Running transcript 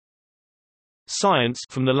Science,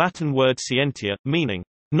 from the Latin word scientia, meaning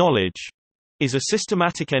knowledge, is a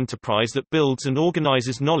systematic enterprise that builds and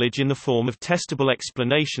organizes knowledge in the form of testable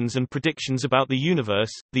explanations and predictions about the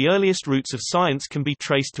universe. The earliest roots of science can be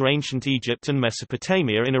traced to ancient Egypt and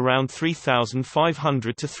Mesopotamia in around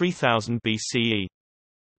 3500 to 3000 BCE.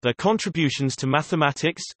 Their contributions to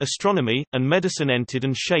mathematics, astronomy, and medicine entered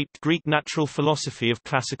and shaped Greek natural philosophy of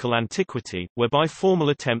classical antiquity, whereby formal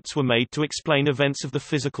attempts were made to explain events of the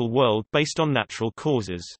physical world based on natural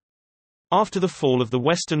causes. After the fall of the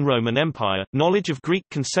Western Roman Empire, knowledge of Greek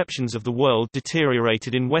conceptions of the world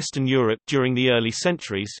deteriorated in Western Europe during the early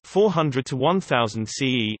centuries 400 to 1000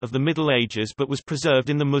 CE of the Middle Ages but was preserved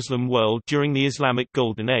in the Muslim world during the Islamic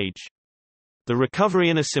Golden Age. The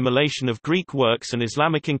recovery and assimilation of Greek works and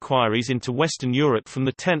Islamic inquiries into Western Europe from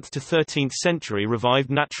the 10th to 13th century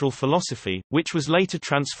revived natural philosophy, which was later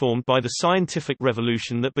transformed by the scientific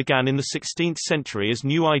revolution that began in the 16th century as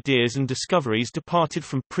new ideas and discoveries departed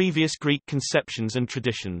from previous Greek conceptions and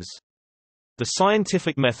traditions. The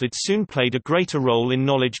scientific method soon played a greater role in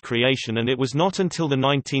knowledge creation, and it was not until the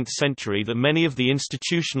 19th century that many of the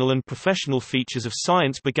institutional and professional features of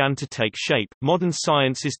science began to take shape. Modern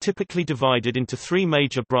science is typically divided into three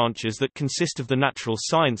major branches that consist of the natural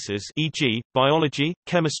sciences, e.g., biology,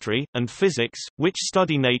 chemistry, and physics, which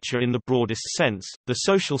study nature in the broadest sense, the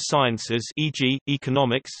social sciences, e.g.,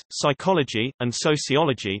 economics, psychology, and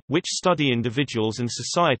sociology, which study individuals and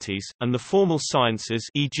societies, and the formal sciences,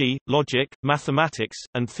 e.g., logic, mathematics,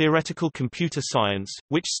 and theoretical computer science,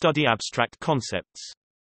 which study abstract concepts.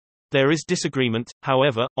 There is disagreement,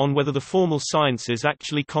 however, on whether the formal sciences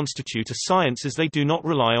actually constitute a science, as they do not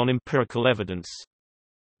rely on empirical evidence.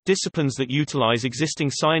 Disciplines that utilize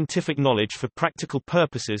existing scientific knowledge for practical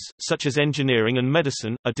purposes, such as engineering and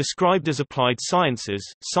medicine, are described as applied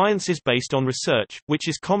sciences. Science is based on research, which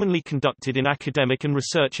is commonly conducted in academic and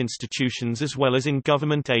research institutions as well as in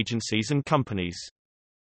government agencies and companies.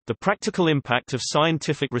 The practical impact of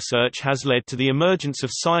scientific research has led to the emergence of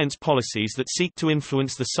science policies that seek to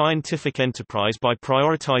influence the scientific enterprise by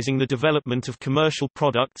prioritizing the development of commercial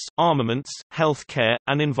products, armaments, health care,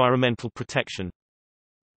 and environmental protection.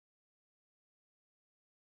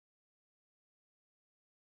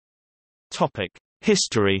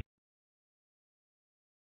 History.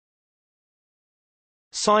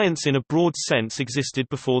 Science in a broad sense existed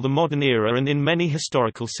before the modern era and in many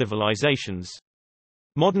historical civilizations.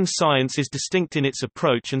 Modern science is distinct in its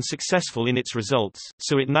approach and successful in its results,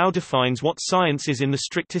 so it now defines what science is in the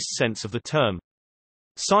strictest sense of the term.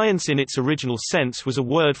 Science in its original sense was a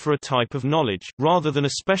word for a type of knowledge, rather than a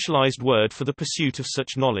specialized word for the pursuit of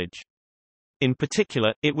such knowledge. In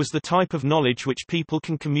particular, it was the type of knowledge which people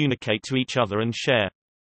can communicate to each other and share.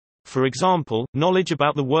 For example, knowledge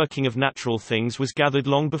about the working of natural things was gathered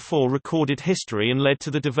long before recorded history and led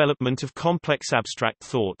to the development of complex abstract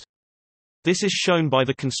thought. This is shown by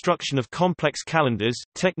the construction of complex calendars,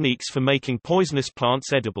 techniques for making poisonous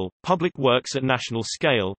plants edible, public works at national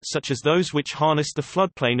scale, such as those which harnessed the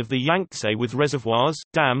floodplain of the Yangtze with reservoirs,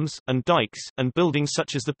 dams, and dikes, and buildings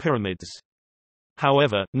such as the pyramids.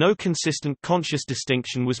 However, no consistent conscious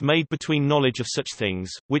distinction was made between knowledge of such things,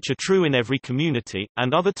 which are true in every community,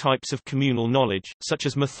 and other types of communal knowledge, such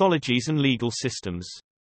as mythologies and legal systems.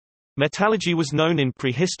 Metallurgy was known in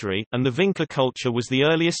prehistory, and the Vinca culture was the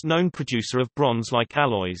earliest known producer of bronze-like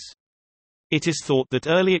alloys. It is thought that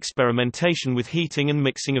early experimentation with heating and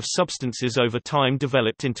mixing of substances over time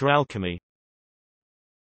developed into alchemy.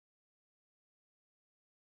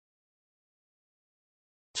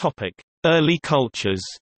 Early cultures.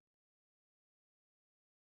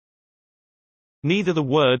 Neither the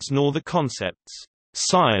words nor the concepts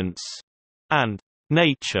science and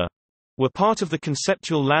nature were part of the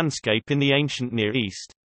conceptual landscape in the ancient Near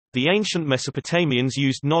East. The ancient Mesopotamians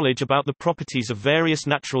used knowledge about the properties of various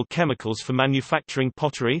natural chemicals for manufacturing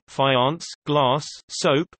pottery, faience, glass,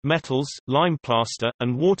 soap, metals, lime plaster,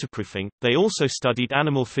 and waterproofing. They also studied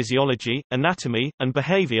animal physiology, anatomy, and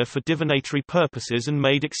behavior for divinatory purposes and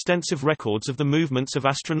made extensive records of the movements of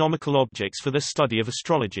astronomical objects for their study of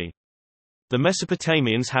astrology. The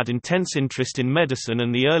Mesopotamians had intense interest in medicine,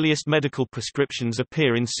 and the earliest medical prescriptions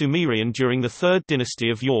appear in Sumerian during the 3rd dynasty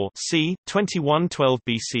of Ur, c. 2112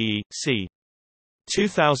 BCE, c.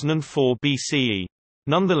 2004 BCE.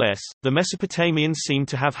 Nonetheless, the Mesopotamians seem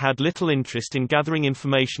to have had little interest in gathering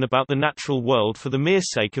information about the natural world for the mere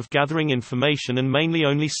sake of gathering information, and mainly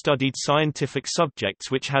only studied scientific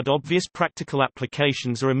subjects which had obvious practical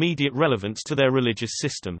applications or immediate relevance to their religious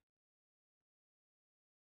system.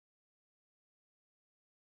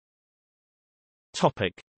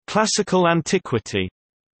 Classical antiquity.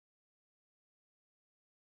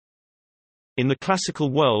 In the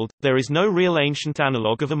classical world, there is no real ancient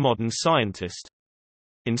analogue of a modern scientist.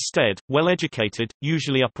 Instead, well-educated,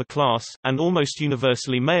 usually upper-class, and almost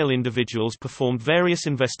universally male individuals performed various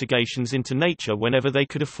investigations into nature whenever they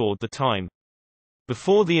could afford the time.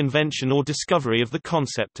 Before the invention or discovery of the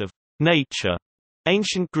concept of nature,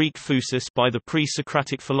 ancient Greek physis by the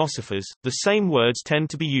pre-Socratic philosophers, the same words tend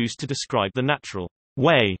to be used to describe the natural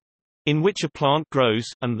way in which a plant grows,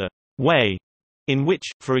 and the way in which,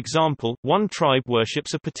 for example, one tribe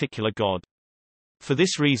worships a particular god. For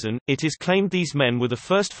this reason, it is claimed these men were the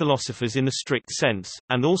first philosophers in the strict sense,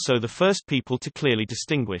 and also the first people to clearly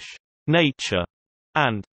distinguish nature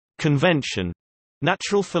and convention.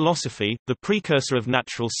 Natural philosophy, the precursor of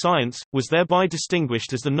natural science, was thereby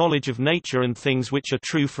distinguished as the knowledge of nature and things which are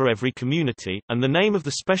true for every community, and the name of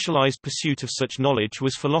the specialized pursuit of such knowledge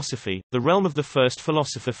was philosophy, the realm of the first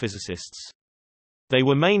philosopher-physicists. They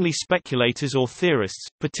were mainly speculators or theorists,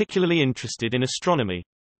 particularly interested in astronomy.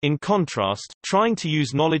 In contrast, trying to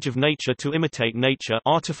use knowledge of nature to imitate nature,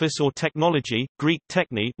 artifice or technology, Greek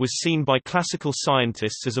techne, was seen by classical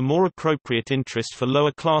scientists as a more appropriate interest for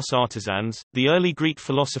lower-class artisans. The early Greek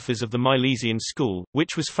philosophers of the Milesian school,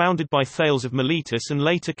 which was founded by Thales of Miletus and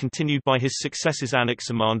later continued by his successors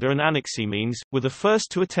Anaximander and Anaximenes, were the first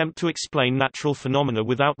to attempt to explain natural phenomena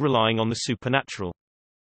without relying on the supernatural.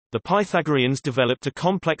 The Pythagoreans developed a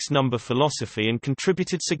complex number philosophy and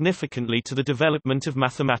contributed significantly to the development of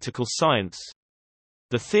mathematical science.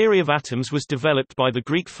 The theory of atoms was developed by the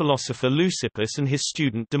Greek philosopher Leucippus and his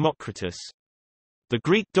student Democritus. The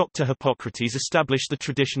Greek doctor Hippocrates established the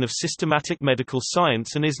tradition of systematic medical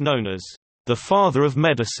science and is known as the father of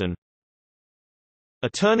medicine. A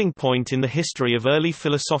turning point in the history of early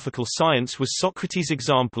philosophical science was Socrates'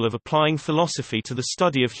 example of applying philosophy to the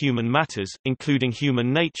study of human matters, including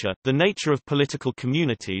human nature, the nature of political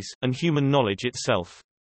communities, and human knowledge itself.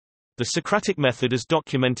 The Socratic method as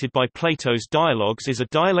documented by Plato's dialogues is a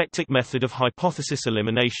dialectic method of hypothesis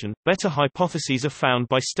elimination. Better hypotheses are found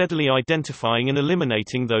by steadily identifying and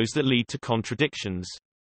eliminating those that lead to contradictions.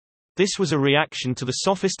 This was a reaction to the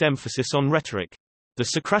sophist emphasis on rhetoric. The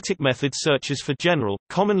Socratic method searches for general,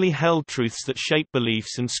 commonly held truths that shape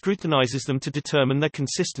beliefs and scrutinizes them to determine their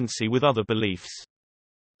consistency with other beliefs.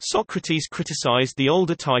 Socrates criticized the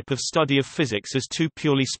older type of study of physics as too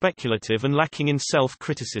purely speculative and lacking in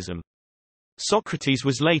self-criticism. Socrates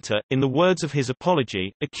was later, in the words of his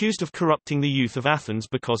Apology, accused of corrupting the youth of Athens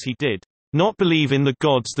because he did not believe in the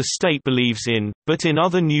gods the state believes in, but in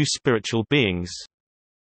other new spiritual beings.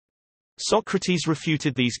 Socrates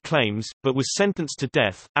refuted these claims, but was sentenced to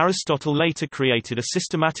death. Aristotle later created a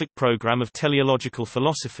systematic program of teleological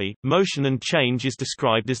philosophy. Motion and change is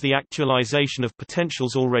described as the actualization of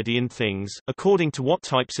potentials already in things, according to what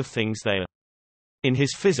types of things they are. In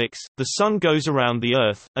his physics, the sun goes around the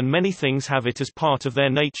earth, and many things have it as part of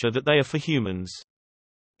their nature that they are for humans.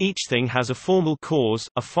 Each thing has a formal cause,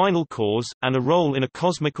 a final cause, and a role in a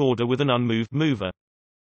cosmic order with an unmoved mover.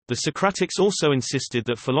 The Socratics also insisted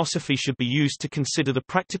that philosophy should be used to consider the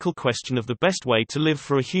practical question of the best way to live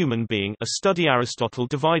for a human being, a study Aristotle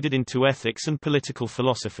divided into ethics and political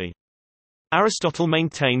philosophy. Aristotle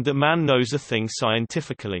maintained that man knows a thing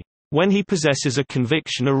scientifically when he possesses a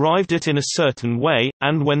conviction arrived at in a certain way,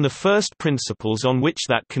 and when the first principles on which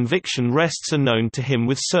that conviction rests are known to him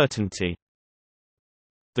with certainty.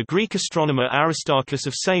 The Greek astronomer Aristarchus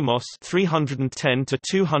of Samos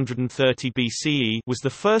 310–230 BCE was the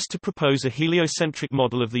first to propose a heliocentric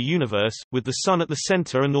model of the universe, with the Sun at the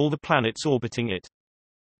center and all the planets orbiting it.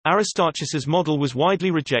 Aristarchus's model was widely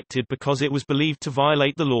rejected because it was believed to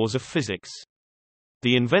violate the laws of physics.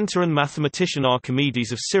 The inventor and mathematician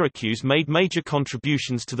Archimedes of Syracuse made major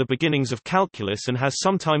contributions to the beginnings of calculus and has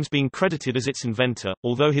sometimes been credited as its inventor,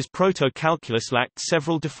 although his proto-calculus lacked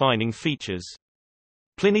several defining features.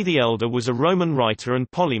 Pliny the Elder was a Roman writer and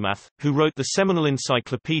polymath, who wrote the seminal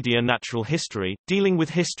encyclopedia Natural History, dealing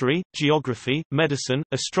with history, geography, medicine,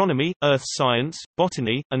 astronomy, earth science,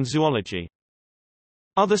 botany, and zoology.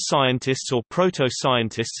 Other scientists or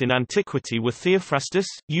proto-scientists in antiquity were Theophrastus,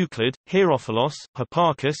 Euclid, Hierophilos,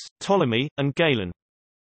 Hipparchus, Ptolemy, and Galen.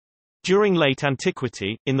 During late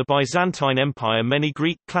antiquity, in the Byzantine Empire many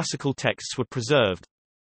Greek classical texts were preserved.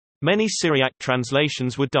 Many Syriac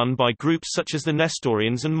translations were done by groups such as the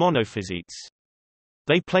Nestorians and Monophysites.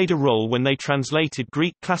 They played a role when they translated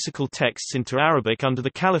Greek classical texts into Arabic under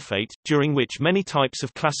the Caliphate, during which many types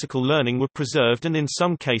of classical learning were preserved and in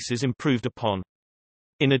some cases improved upon.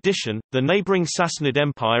 In addition, the neighboring Sassanid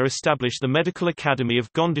Empire established the Medical Academy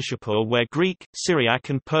of Gondishapur, where Greek,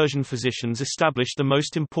 Syriac and Persian physicians established the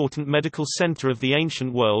most important medical center of the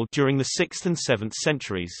ancient world during the 6th and 7th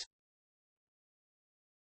centuries.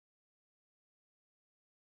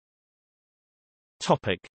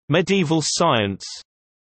 Topic: Medieval science.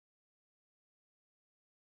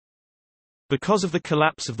 Because of the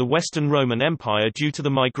collapse of the Western Roman Empire due to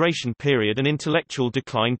the migration period, an intellectual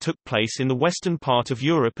decline took place in the western part of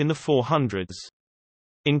Europe in the 400s.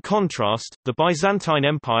 In contrast, the Byzantine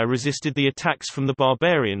Empire resisted the attacks from the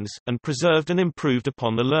barbarians, and preserved and improved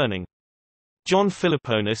upon the learning. John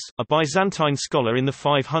Philoponus, a Byzantine scholar in the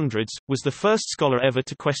 500s, was the first scholar ever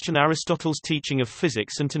to question Aristotle's teaching of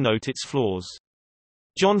physics and to note its flaws.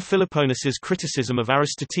 John Philoponus's criticism of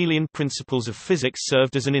Aristotelian principles of physics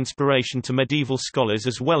served as an inspiration to medieval scholars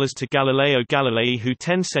as well as to Galileo Galilei, who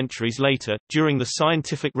 10 centuries later, during the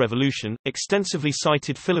scientific revolution, extensively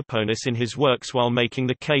cited Philoponus in his works while making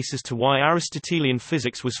the case as to why Aristotelian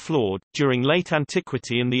physics was flawed. During late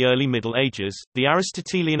antiquity and the early Middle Ages, the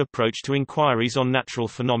Aristotelian approach to inquiries on natural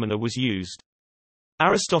phenomena was used.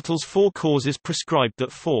 Aristotle's four causes prescribed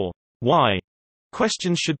that four why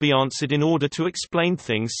questions should be answered in order to explain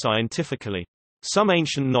things scientifically. Some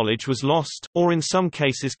ancient knowledge was lost, or in some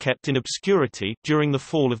cases kept in obscurity, during the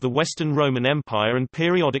fall of the Western Roman Empire and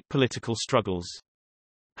periodic political struggles.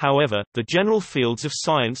 However, the general fields of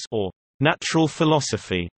science, or natural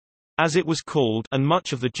philosophy, as it was called, and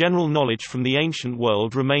much of the general knowledge from the ancient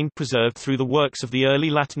world remained preserved through the works of the early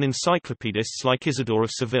Latin encyclopedists like Isidore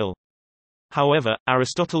of Seville. However,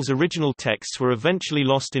 Aristotle's original texts were eventually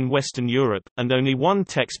lost in Western Europe, and only one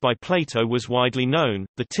text by Plato was widely known,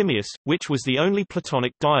 the Timaeus, which was the only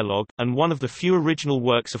Platonic dialogue, and one of the few original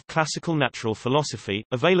works of classical natural philosophy,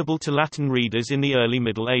 available to Latin readers in the early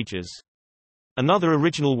Middle Ages. Another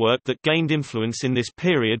original work that gained influence in this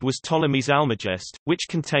period was Ptolemy's Almagest, which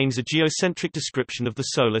contains a geocentric description of the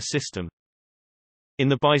solar system. In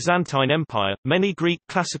the Byzantine Empire, many Greek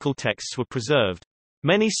classical texts were preserved.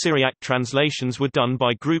 Many Syriac translations were done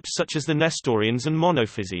by groups such as the Nestorians and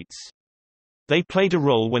Monophysites. They played a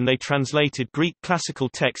role when they translated Greek classical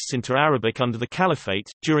texts into Arabic under the Caliphate,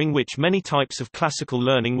 during which many types of classical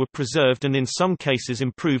learning were preserved and in some cases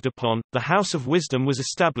improved upon. The House of Wisdom was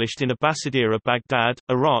established in Abbasid-era Baghdad,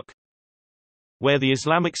 Iraq, where the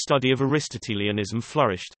Islamic study of Aristotelianism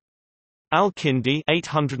flourished. Al-Kindi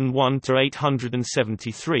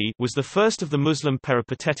 (801–873) was the first of the Muslim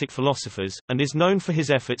peripatetic philosophers, and is known for his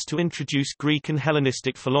efforts to introduce Greek and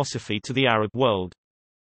Hellenistic philosophy to the Arab world.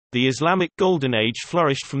 The Islamic Golden Age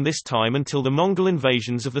flourished from this time until the Mongol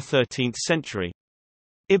invasions of the 13th century.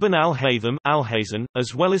 Ibn al-Haytham,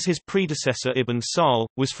 as well as his predecessor Ibn Sal,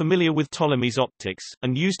 was familiar with Ptolemy's optics,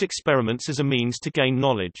 and used experiments as a means to gain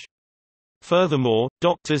knowledge. Furthermore,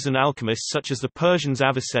 doctors and alchemists such as the Persians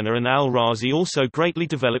Avicenna and al-Razi also greatly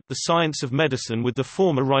developed the science of medicine, with the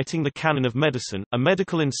former writing the Canon of Medicine, a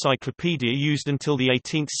medical encyclopedia used until the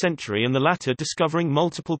 18th century, and the latter discovering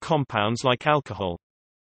multiple compounds like alcohol.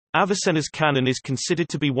 Avicenna's Canon is considered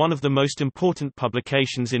to be one of the most important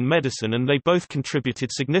publications in medicine, and they both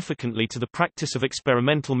contributed significantly to the practice of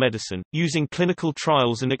experimental medicine, using clinical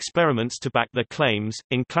trials and experiments to back their claims.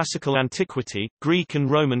 In classical antiquity, Greek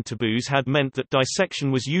and Roman taboos had meant that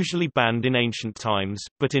dissection was usually banned in ancient times,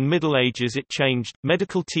 but in Middle Ages it changed.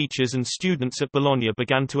 Medical teachers and students at Bologna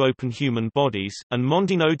began to open human bodies, and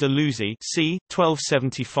Mondino de Luzzi c.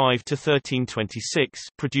 1275–1326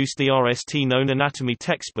 produced the RST known anatomy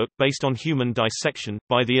textbook based on human dissection.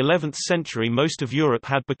 By the 11th century, most of Europe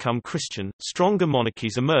had become Christian, stronger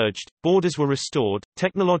monarchies emerged, borders were restored,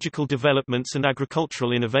 technological developments and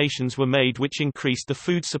agricultural innovations were made which increased the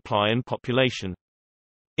food supply and population.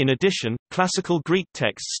 In addition, classical Greek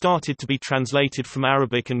texts started to be translated from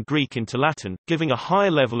Arabic and Greek into Latin, giving a higher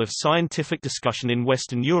level of scientific discussion in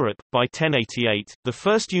Western Europe. By 1088, the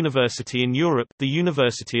first university in Europe, the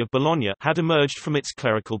University of Bologna, had emerged from its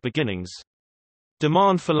clerical beginnings.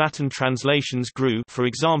 Demand for Latin translations grew. For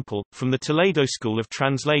example, from the Toledo School of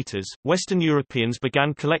Translators, Western Europeans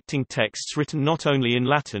began collecting texts written not only in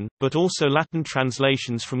Latin, but also Latin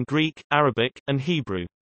translations from Greek, Arabic, and Hebrew.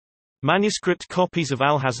 Manuscript copies of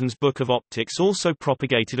Alhazen's Book of Optics also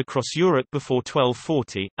propagated across Europe before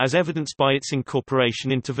 1240, as evidenced by its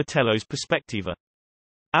incorporation into Vitello's Perspectiva.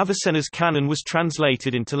 Avicenna's Canon was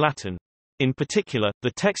translated into Latin. In particular, the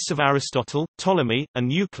texts of Aristotle, Ptolemy,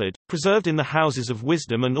 and Euclid, preserved in the Houses of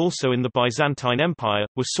Wisdom and also in the Byzantine Empire,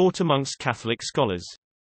 were sought amongst Catholic scholars.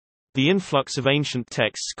 The influx of ancient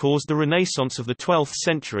texts caused the Renaissance of the 12th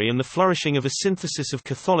century and the flourishing of a synthesis of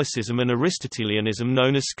Catholicism and Aristotelianism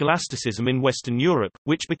known as scholasticism in Western Europe,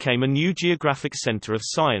 which became a new geographic center of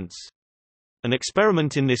science. An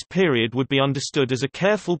experiment in this period would be understood as a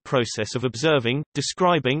careful process of observing,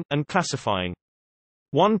 describing, and classifying.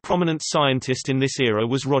 One prominent scientist in this era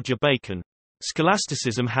was Roger Bacon.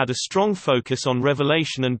 Scholasticism had a strong focus on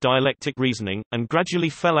revelation and dialectic reasoning, and gradually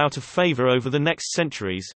fell out of favor over the next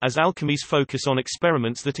centuries, as alchemy's focus on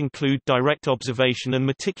experiments that include direct observation and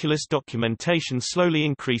meticulous documentation slowly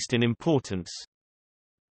increased in importance.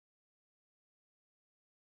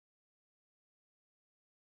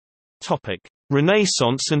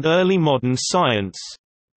 Renaissance and early modern science.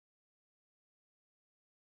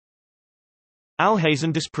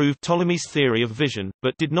 Alhazen disproved Ptolemy's theory of vision,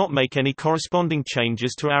 but did not make any corresponding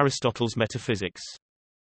changes to Aristotle's metaphysics.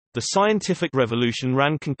 The scientific revolution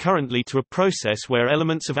ran concurrently to a process where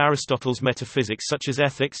elements of Aristotle's metaphysics such as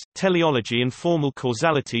ethics, teleology and formal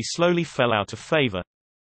causality slowly fell out of favor.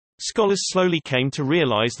 Scholars slowly came to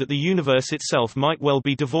realize that the universe itself might well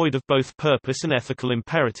be devoid of both purpose and ethical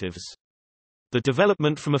imperatives. The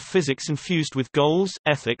development from a physics infused with goals,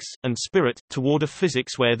 ethics, and spirit, toward a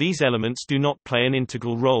physics where these elements do not play an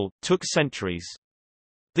integral role, took centuries.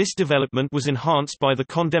 This development was enhanced by the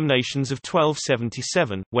condemnations of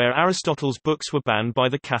 1277, where Aristotle's books were banned by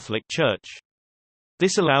the Catholic Church.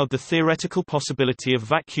 This allowed the theoretical possibility of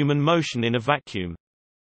vacuum and motion in a vacuum.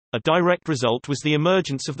 A direct result was the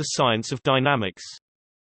emergence of the science of dynamics.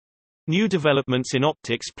 New developments in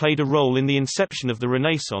optics played a role in the inception of the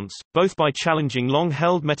Renaissance, both by challenging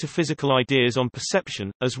long-held metaphysical ideas on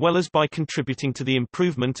perception, as well as by contributing to the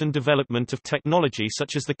improvement and development of technology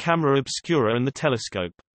such as the camera obscura and the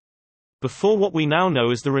telescope. Before what we now know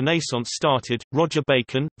as the Renaissance started, Roger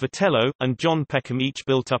Bacon, Vitello, and John Peckham each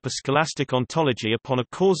built up a scholastic ontology upon a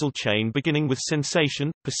causal chain beginning with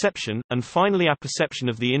sensation, perception, and finally apperception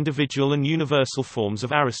of the individual and universal forms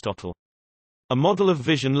of Aristotle. A model of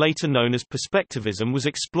vision later known as perspectivism was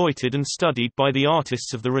exploited and studied by the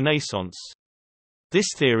artists of the Renaissance. This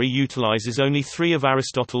theory utilizes only three of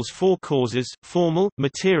Aristotle's four causes: formal,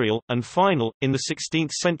 material, and final. In the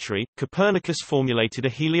 16th century, Copernicus formulated a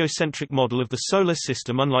heliocentric model of the solar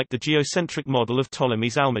system unlike the geocentric model of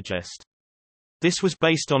Ptolemy's Almagest. This was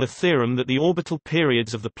based on a theorem that the orbital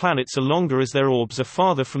periods of the planets are longer as their orbs are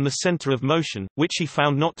farther from the center of motion, which he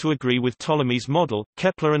found not to agree with Ptolemy's model.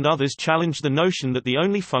 Kepler and others challenged the notion that the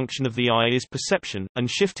only function of the eye is perception, and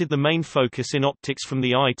shifted the main focus in optics from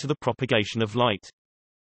the eye to the propagation of light.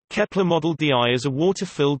 Kepler modeled the eye as a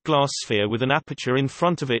water-filled glass sphere with an aperture in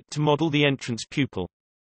front of it to model the entrance pupil.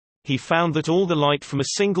 He found that all the light from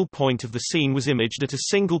a single point of the scene was imaged at a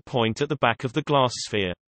single point at the back of the glass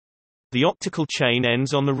sphere. The optical chain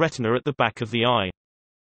ends on the retina at the back of the eye.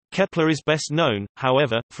 Kepler is best known,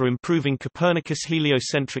 however, for improving Copernicus'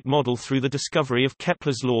 heliocentric model through the discovery of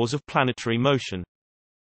Kepler's laws of planetary motion.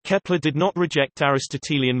 Kepler did not reject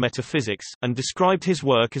Aristotelian metaphysics, and described his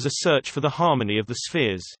work as a search for the harmony of the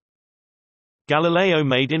spheres. Galileo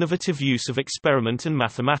made innovative use of experiment and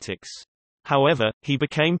mathematics. However, he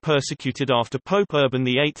became persecuted after Pope Urban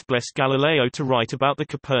VIII blessed Galileo to write about the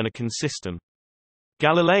Copernican system.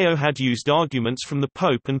 Galileo had used arguments from the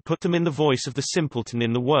Pope and put them in the voice of the simpleton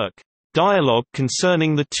in the work, Dialogue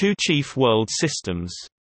Concerning the Two Chief World Systems,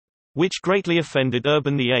 which greatly offended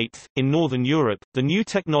Urban VIII. In Northern Europe, the new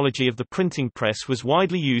technology of the printing press was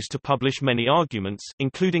widely used to publish many arguments,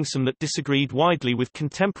 including some that disagreed widely with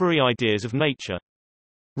contemporary ideas of nature.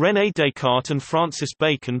 René Descartes and Francis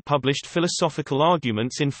Bacon published philosophical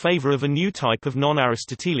arguments in favor of a new type of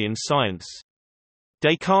non-Aristotelian science.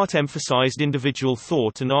 Descartes emphasized individual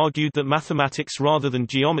thought and argued that mathematics rather than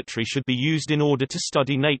geometry should be used in order to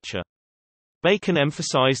study nature. Bacon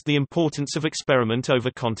emphasized the importance of experiment over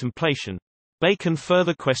contemplation. Bacon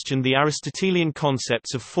further questioned the Aristotelian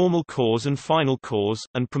concepts of formal cause and final cause,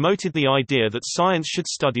 and promoted the idea that science should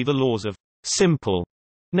study the laws of simple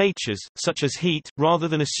natures, such as heat, rather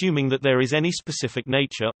than assuming that there is any specific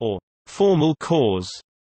nature, or formal cause,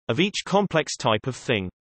 of each complex type of thing.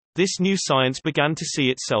 This new science began to see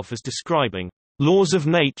itself as describing laws of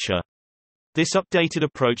nature. This updated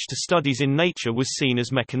approach to studies in nature was seen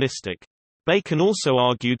as mechanistic. Bacon also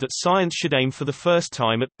argued that science should aim for the first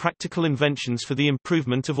time at practical inventions for the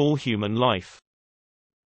improvement of all human life.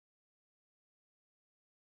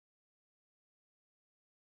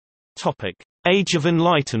 Age of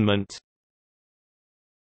Enlightenment.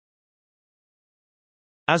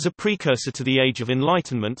 As a precursor to the Age of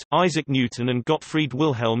Enlightenment, Isaac Newton and Gottfried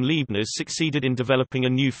Wilhelm Leibniz succeeded in developing a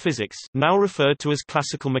new physics, now referred to as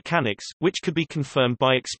classical mechanics, which could be confirmed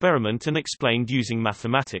by experiment and explained using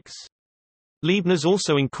mathematics. Leibniz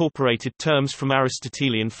also incorporated terms from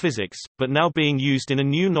Aristotelian physics, but now being used in a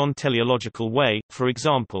new non-teleological way, for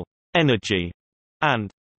example, energy and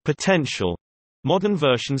potential. Modern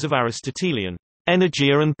versions of Aristotelian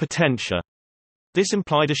energia and potentia This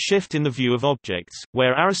implied a shift in the view of objects,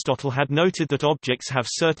 where Aristotle had noted that objects have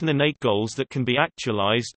certain innate goals that can be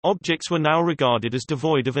actualized. Objects were now regarded as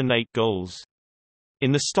devoid of innate goals.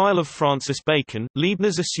 In the style of Francis Bacon,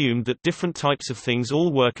 Leibniz assumed that different types of things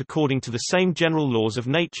all work according to the same general laws of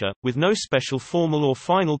nature, with no special formal or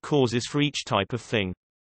final causes for each type of thing.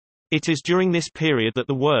 It is during this period that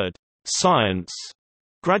the word science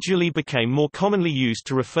gradually became more commonly used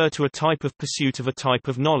to refer to a type of pursuit of a type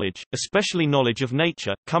of knowledge, especially knowledge of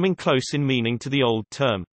nature, coming close in meaning to the old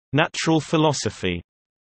term, natural philosophy.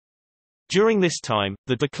 During this time,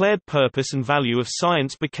 the declared purpose and value of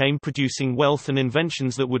science became producing wealth and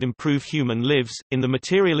inventions that would improve human lives, in the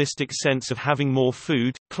materialistic sense of having more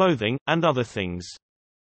food, clothing, and other things.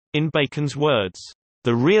 In Bacon's words,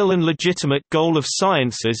 "The real and legitimate goal of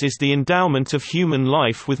sciences is the endowment of human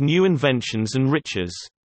life with new inventions and riches."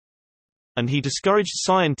 And he discouraged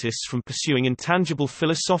scientists from pursuing intangible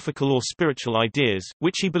philosophical or spiritual ideas,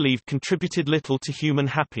 which he believed contributed little to human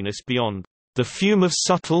happiness beyond the fume of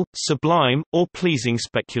subtle, sublime, or pleasing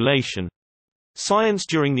speculation. Science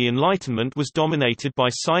during the Enlightenment was dominated by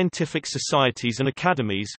scientific societies and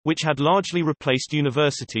academies, which had largely replaced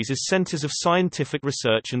universities as centers of scientific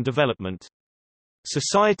research and development.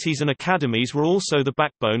 Societies and academies were also the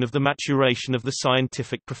backbone of the maturation of the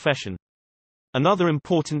scientific profession. Another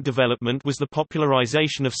important development was the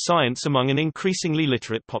popularization of science among an increasingly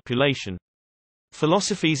literate population.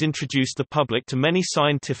 Philosophies introduced the public to many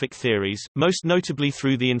scientific theories, most notably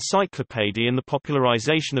through the Encyclopédie and the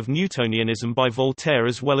popularization of Newtonianism by Voltaire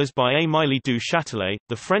as well as by Émile du Châtelet,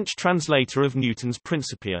 the French translator of Newton's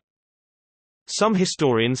Principia. Some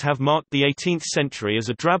historians have marked the 18th century as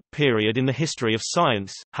a drab period in the history of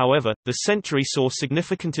science. However, the century saw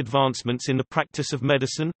significant advancements in the practice of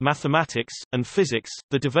medicine, mathematics, and physics,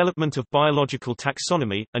 the development of biological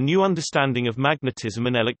taxonomy, a new understanding of magnetism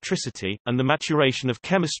and electricity, and the maturation of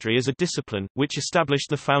chemistry as a discipline, which established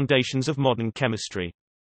the foundations of modern chemistry.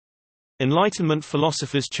 Enlightenment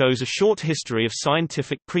philosophers chose a short history of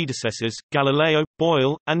scientific predecessors, Galileo,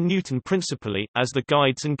 Boyle, and Newton principally, as the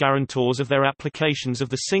guides and guarantors of their applications of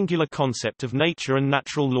the singular concept of nature and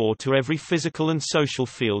natural law to every physical and social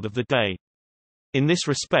field of the day. In this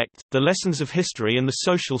respect, the lessons of history and the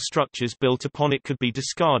social structures built upon it could be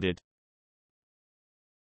discarded.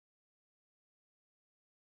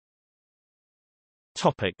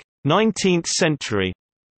 Topic: 19th century.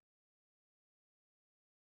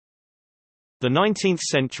 The 19th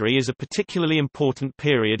century is a particularly important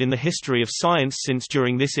period in the history of science since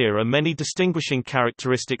during this era many distinguishing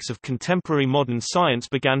characteristics of contemporary modern science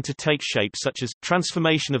began to take shape, such as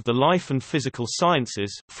transformation of the life and physical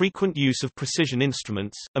sciences, frequent use of precision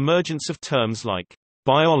instruments, emergence of terms like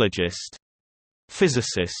biologist,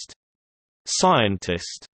 physicist,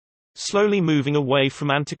 scientist, slowly moving away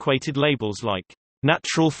from antiquated labels like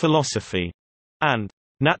natural philosophy and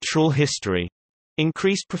natural history.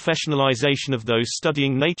 Increased professionalization of those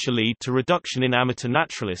studying nature lead to reduction in amateur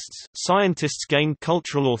naturalists. Scientists gained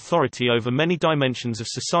cultural authority over many dimensions of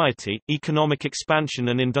society, economic expansion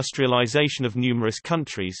and industrialization of numerous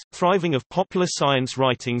countries, thriving of popular science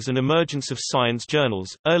writings and emergence of science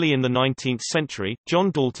journals. Early in the 19th century,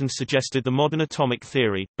 John Dalton suggested the modern atomic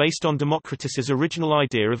theory, based on Democritus's original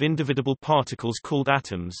idea of indivisible particles called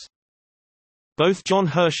atoms. Both John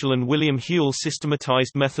Herschel and William Whewell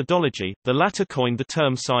systematized methodology, the latter coined the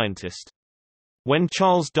term scientist. When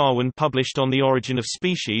Charles Darwin published On the Origin of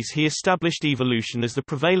Species, he established evolution as the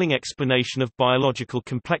prevailing explanation of biological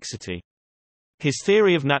complexity. His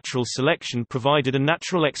theory of natural selection provided a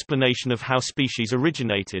natural explanation of how species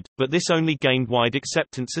originated, but this only gained wide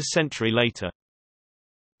acceptance a century later.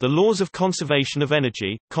 The laws of conservation of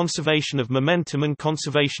energy, conservation of momentum and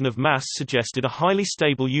conservation of mass suggested a highly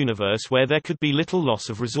stable universe where there could be little loss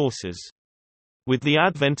of resources. With the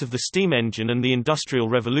advent of the steam engine and the Industrial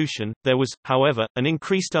Revolution, there was, however, an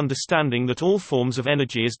increased understanding that all forms of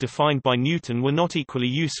energy as defined by Newton were not equally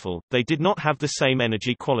useful, they did not have the same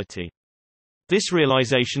energy quality. This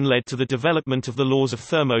realization led to the development of the laws of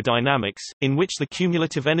thermodynamics, in which the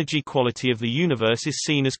cumulative energy quality of the universe is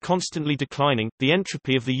seen as constantly declining, the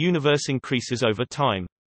entropy of the universe increases over time.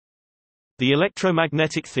 The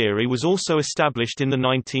electromagnetic theory was also established in the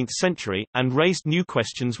 19th century, and raised new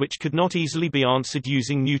questions which could not easily be answered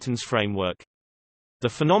using Newton's framework. The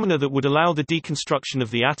phenomena that would allow the deconstruction of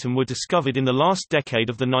the atom were discovered in the last decade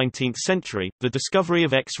of the 19th century. The discovery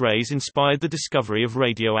of X-rays inspired the discovery of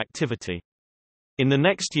radioactivity. In the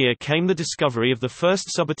next year came the discovery of the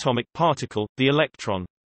first subatomic particle, the electron.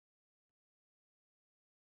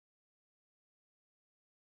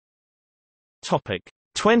 Topic: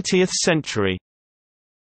 20th century.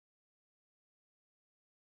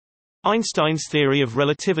 Einstein's theory of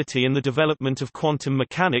relativity and the development of quantum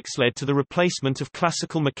mechanics led to the replacement of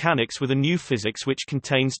classical mechanics with a new physics which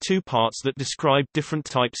contains two parts that describe different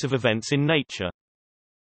types of events in nature.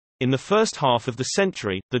 In the first half of the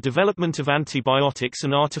century, the development of antibiotics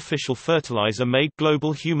and artificial fertilizer made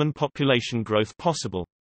global human population growth possible.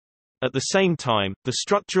 At the same time, the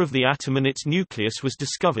structure of the atom and its nucleus was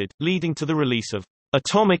discovered, leading to the release of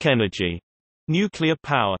atomic energy, nuclear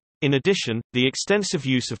power. In addition, the extensive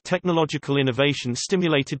use of technological innovation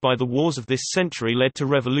stimulated by the wars of this century led to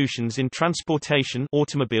revolutions in transportation,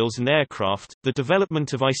 automobiles and aircraft, the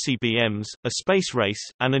development of ICBMs, a space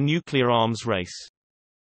race, and a nuclear arms race.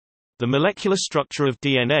 The molecular structure of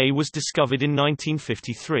DNA was discovered in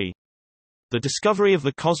 1953. The discovery of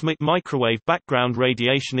the cosmic microwave background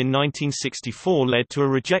radiation in 1964 led to a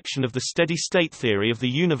rejection of the steady-state theory of the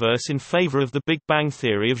universe in favor of the Big Bang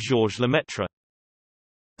theory of Georges Lemaitre.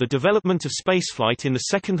 The development of spaceflight in the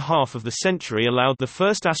second half of the century allowed the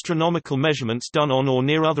first astronomical measurements done on or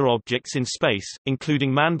near other objects in space,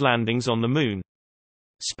 including manned landings on the Moon.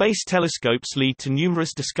 Space telescopes lead to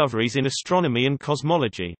numerous discoveries in astronomy and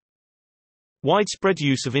cosmology. Widespread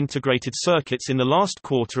use of integrated circuits in the last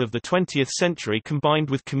quarter of the 20th century combined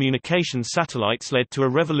with communication satellites led to a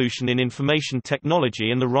revolution in information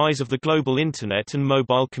technology and the rise of the global Internet and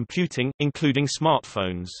mobile computing, including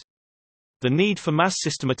smartphones. The need for mass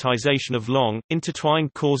systematization of long,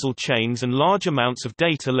 intertwined causal chains and large amounts of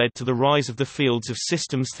data led to the rise of the fields of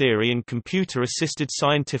systems theory and computer-assisted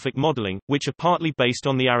scientific modeling, which are partly based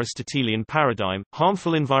on the Aristotelian paradigm.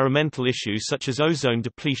 Harmful environmental issues such as ozone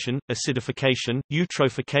depletion, acidification,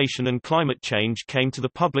 eutrophication and climate change came to the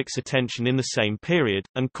public's attention in the same period,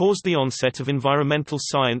 and caused the onset of environmental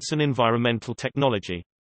science and environmental technology.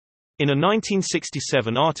 In a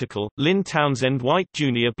 1967 article, Lynn Townsend White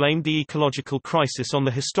Jr. blamed the ecological crisis on the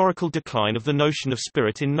historical decline of the notion of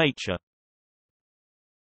spirit in nature.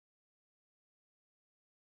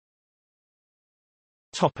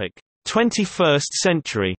 Topic: 21st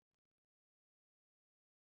century.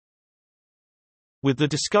 With the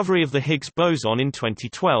discovery of the Higgs boson in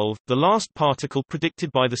 2012, the last particle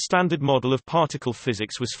predicted by the Standard Model of particle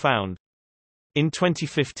physics was found. In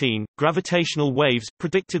 2015, gravitational waves,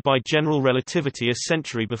 predicted by general relativity a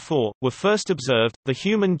century before, were first observed. The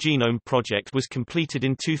Human Genome Project was completed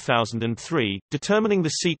in 2003, determining the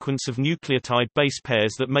sequence of nucleotide base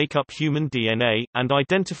pairs that make up human DNA, and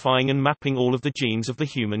identifying and mapping all of the genes of the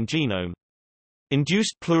human genome.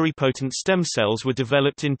 Induced pluripotent stem cells were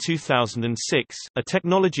developed in 2006, a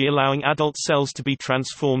technology allowing adult cells to be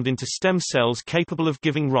transformed into stem cells capable of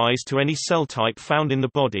giving rise to any cell type found in the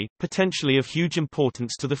body, potentially of huge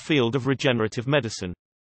importance to the field of regenerative medicine.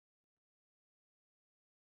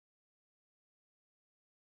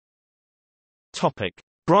 Topic: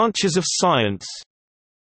 Branches of science.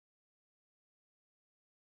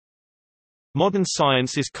 Modern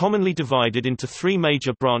science is commonly divided into three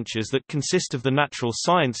major branches that consist of the natural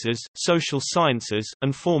sciences, social sciences,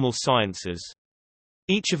 and formal sciences.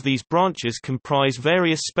 Each of these branches comprise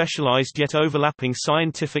various specialized yet overlapping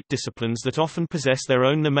scientific disciplines that often possess their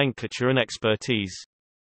own nomenclature and expertise.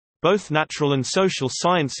 Both natural and social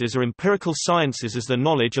sciences are empirical sciences as their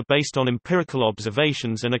knowledge are based on empirical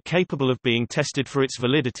observations and are capable of being tested for its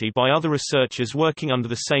validity by other researchers working under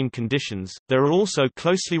the same conditions. There are also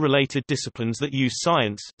closely related disciplines that use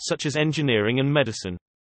science, such as engineering and medicine.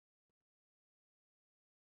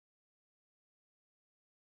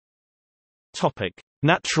 Topic: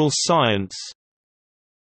 Natural science.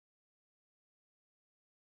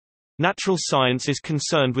 Natural science is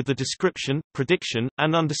concerned with the description, prediction,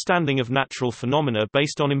 and understanding of natural phenomena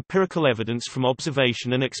based on empirical evidence from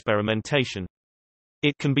observation and experimentation.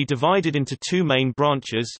 It can be divided into two main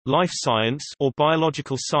branches: life science or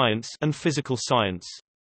biological science and physical science.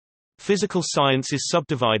 Physical science is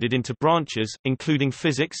subdivided into branches, including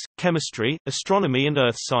physics, chemistry, astronomy and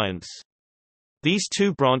earth science. These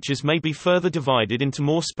two branches may be further divided into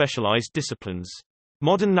more specialized disciplines.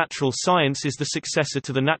 Modern natural science is the successor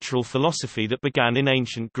to the natural philosophy that began in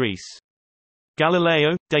ancient Greece.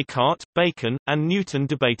 Galileo, Descartes, Bacon, and Newton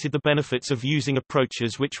debated the benefits of using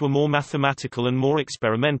approaches which were more mathematical and more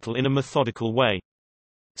experimental in a methodical way.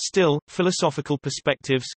 Still, philosophical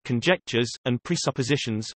perspectives, conjectures, and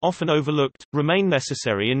presuppositions, often overlooked, remain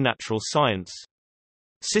necessary in natural science.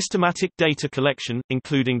 Systematic data collection,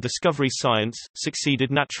 including discovery science,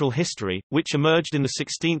 succeeded natural history, which emerged in the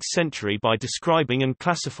 16th century by describing and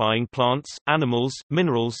classifying plants, animals,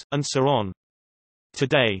 minerals, and so on.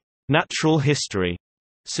 Today, natural history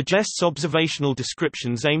suggests observational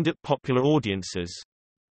descriptions aimed at popular audiences.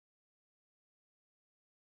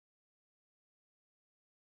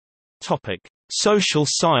 Topic: Social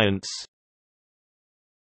science.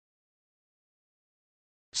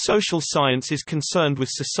 Social science is concerned with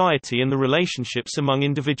society and the relationships among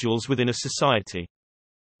individuals within a society.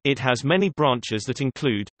 It has many branches that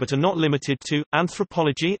include, but are not limited to,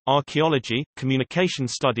 anthropology, archaeology, communication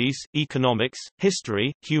studies, economics,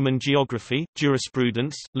 history, human geography,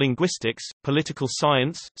 jurisprudence, linguistics, political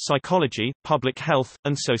science, psychology, public health,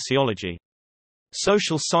 and sociology.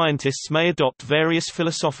 Social scientists may adopt various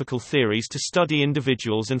philosophical theories to study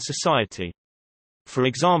individuals and society. For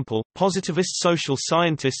example, positivist social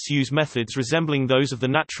scientists use methods resembling those of the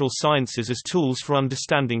natural sciences as tools for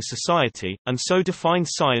understanding society, and so define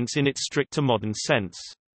science in its stricter modern sense.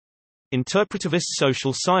 Interpretivist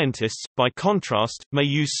social scientists, by contrast, may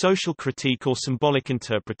use social critique or symbolic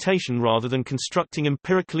interpretation rather than constructing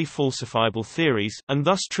empirically falsifiable theories, and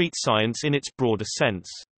thus treat science in its broader sense.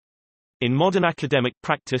 In modern academic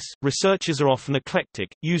practice, researchers are often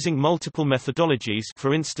eclectic, using multiple methodologies,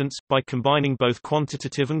 for instance, by combining both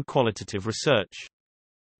quantitative and qualitative research.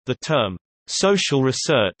 The term, social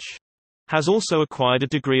research, has also acquired a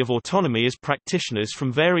degree of autonomy as practitioners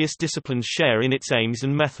from various disciplines share in its aims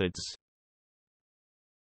and methods.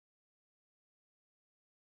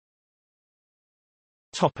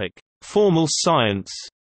 Topic: Formal science.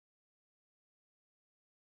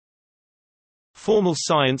 Formal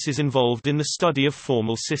science is involved in the study of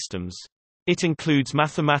formal systems. It includes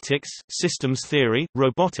mathematics, systems theory,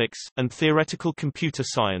 robotics, and theoretical computer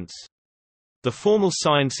science. The formal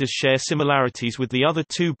sciences share similarities with the other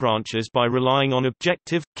two branches by relying on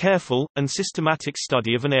objective, careful, and systematic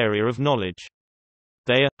study of an area of knowledge.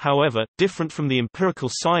 They are, however, different from the empirical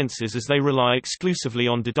sciences as they rely exclusively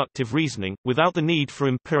on deductive reasoning, without the need for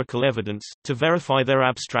empirical evidence, to verify their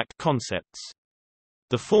abstract concepts.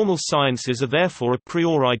 The formal sciences are therefore a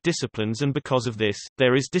priori disciplines, and because of this,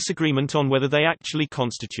 there is disagreement on whether they actually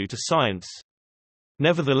constitute a science.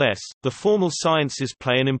 Nevertheless, the formal sciences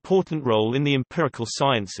play an important role in the empirical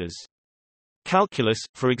sciences. Calculus,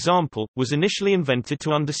 for example, was initially invented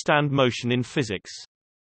to understand motion in physics.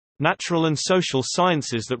 Natural and social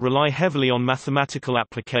sciences that rely heavily on mathematical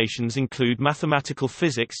applications include mathematical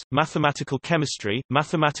physics, mathematical chemistry,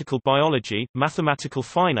 mathematical biology, mathematical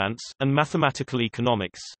finance, and mathematical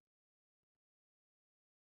economics.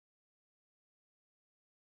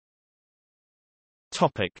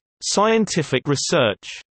 Topic: Scientific research.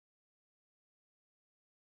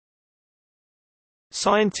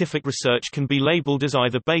 Scientific research can be labeled as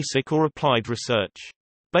either basic or applied research.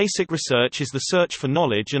 Basic research is the search for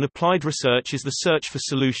knowledge, and applied research is the search for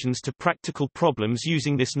solutions to practical problems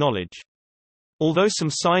using this knowledge. Although some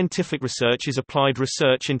scientific research is applied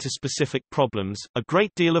research into specific problems, a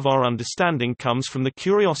great deal of our understanding comes from the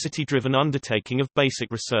curiosity-driven undertaking of basic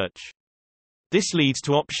research. This leads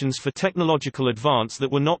to options for technological advance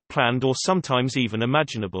that were not planned or sometimes even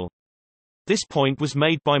imaginable. This point was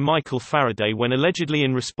made by Michael Faraday when, allegedly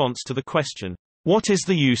in response to the question, "What is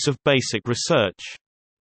the use of basic research?"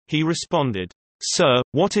 he responded, "Sir,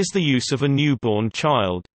 what is the use of a newborn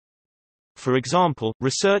child?" For example,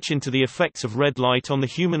 research into the effects of red light on the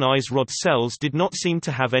human eye's rod cells did not seem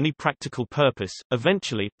to have any practical purpose.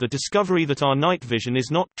 Eventually, the discovery that our night vision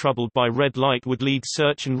is not troubled by red light would lead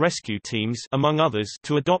search and rescue teams, among others,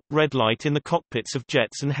 to adopt red light in the cockpits of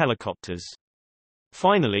jets and helicopters.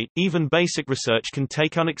 Finally, even basic research can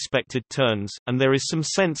take unexpected turns, and there is some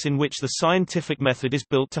sense in which the scientific method is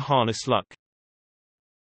built to harness luck.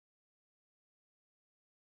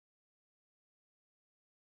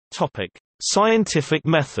 Topic: Scientific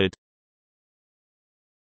method.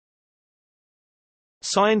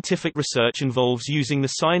 Scientific research involves using the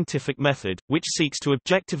scientific method, which seeks to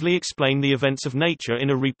objectively explain the events of nature in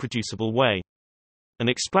a reproducible way. An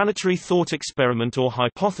explanatory thought experiment or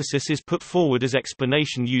hypothesis is put forward as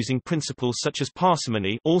explanation using principles such as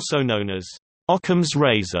parsimony, also known as Occam's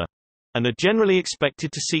razor, and are generally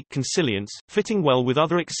expected to seek consilience, fitting well with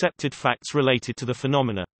other accepted facts related to the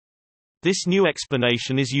phenomena. This new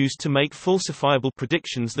explanation is used to make falsifiable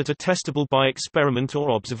predictions that are testable by experiment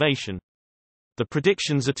or observation. The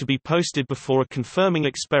predictions are to be posted before a confirming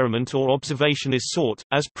experiment or observation is sought,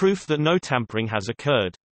 as proof that no tampering has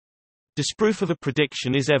occurred. Disproof of a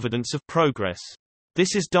prediction is evidence of progress.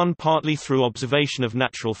 This is done partly through observation of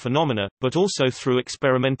natural phenomena, but also through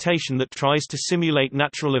experimentation that tries to simulate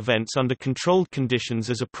natural events under controlled conditions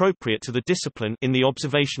as appropriate to the discipline. In the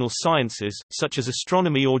observational sciences, such as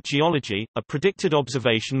astronomy or geology, a predicted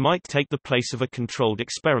observation might take the place of a controlled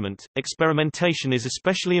experiment. Experimentation is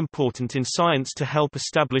especially important in science to help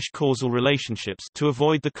establish causal relationships, to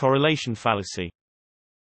avoid the correlation fallacy.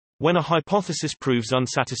 When a hypothesis proves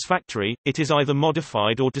unsatisfactory, it is either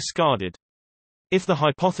modified or discarded. If the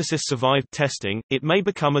hypothesis survived testing, it may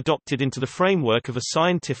become adopted into the framework of a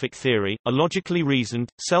scientific theory, a logically reasoned,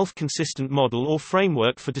 self-consistent model or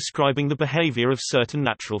framework for describing the behavior of certain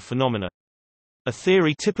natural phenomena. A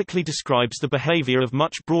theory typically describes the behavior of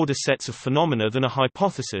much broader sets of phenomena than a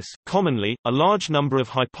hypothesis. Commonly, a large number of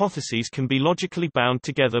hypotheses can be logically bound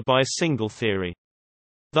together by a single theory.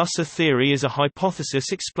 Thus a theory is a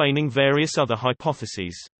hypothesis explaining various other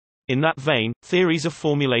hypotheses. In that vein, theories are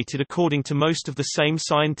formulated according to most of the same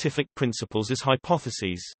scientific principles as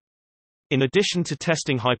hypotheses. In addition to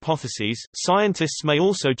testing hypotheses, scientists may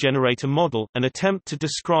also generate a model, an attempt to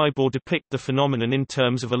describe or depict the phenomenon in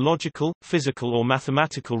terms of a logical, physical or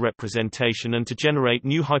mathematical representation and to generate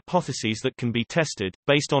new hypotheses that can be tested,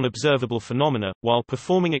 based on observable phenomena. While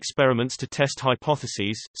performing experiments to test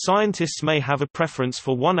hypotheses, scientists may have a preference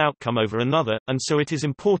for one outcome over another, and so it is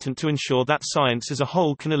important to ensure that science as a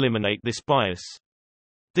whole can eliminate this bias.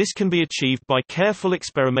 This can be achieved by careful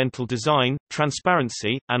experimental design,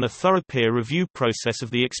 transparency, and a thorough peer review process of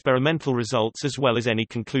the experimental results as well as any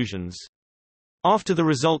conclusions. After the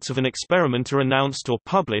results of an experiment are announced or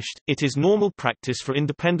published, it is normal practice for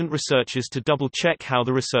independent researchers to double-check how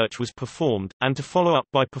the research was performed, and to follow up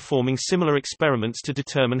by performing similar experiments to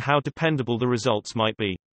determine how dependable the results might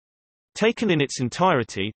be. Taken in its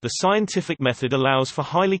entirety, the scientific method allows for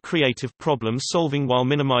highly creative problem-solving while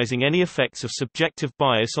minimizing any effects of subjective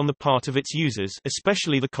bias on the part of its users,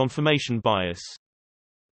 especially the confirmation bias.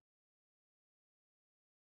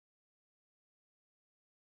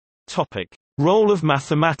 Topic: Role of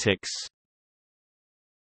mathematics.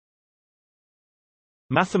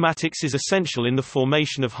 Mathematics is essential in the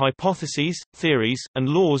formation of hypotheses, theories, and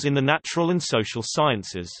laws in the natural and social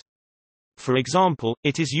sciences. For example,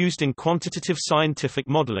 it is used in quantitative scientific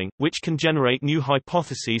modeling, which can generate new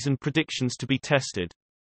hypotheses and predictions to be tested.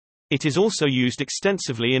 It is also used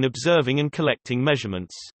extensively in observing and collecting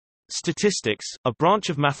measurements. Statistics, a branch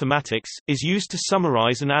of mathematics, is used to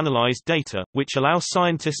summarize and analyze data, which allow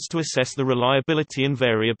scientists to assess the reliability and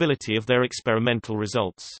variability of their experimental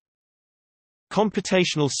results.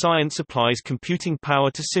 Computational science applies computing power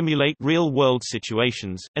to simulate real-world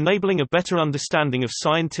situations, enabling a better understanding of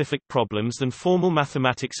scientific problems than formal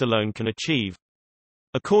mathematics alone can achieve.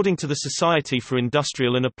 According to the Society for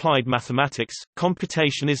Industrial and Applied Mathematics,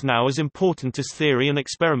 computation is now as important as theory and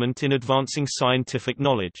experiment in advancing scientific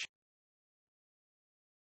knowledge.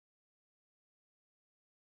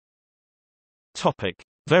 Topic: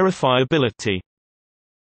 Verifiability.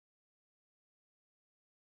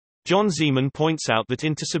 John Zeman points out that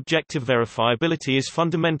intersubjective verifiability is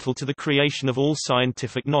fundamental to the creation of all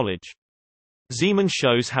scientific knowledge. Zeman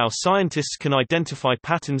shows how scientists can identify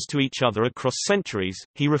patterns to each other across centuries.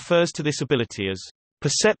 He refers to this ability as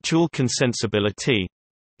perceptual consensibility.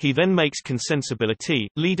 He then makes consensibility,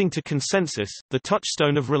 leading to consensus, the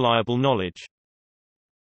touchstone of reliable knowledge.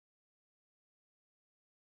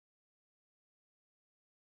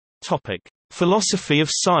 Topic: Philosophy of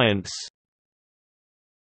science.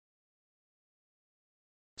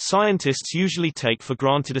 Scientists usually take for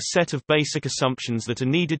granted a set of basic assumptions that are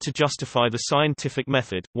needed to justify the scientific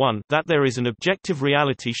method. 1. That there is an objective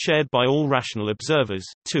reality shared by all rational observers.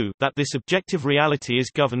 2. That this objective reality is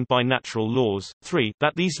governed by natural laws. 3.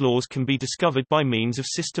 That these laws can be discovered by means of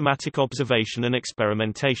systematic observation and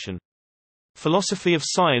experimentation. Philosophy of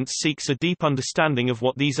science seeks a deep understanding of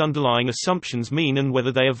what these underlying assumptions mean and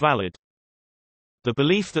whether they are valid. The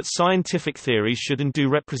belief that scientific theories should and do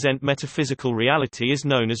represent metaphysical reality is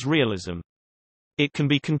known as realism. It can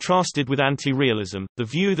be contrasted with anti-realism, the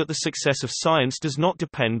view that the success of science does not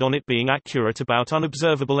depend on it being accurate about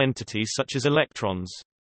unobservable entities such as electrons.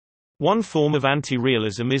 One form of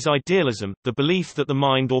anti-realism is idealism, the belief that the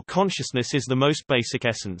mind or consciousness is the most basic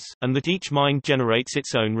essence, and that each mind generates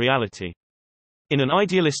its own reality. In an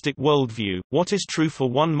idealistic worldview, what is true for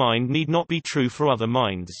one mind need not be true for other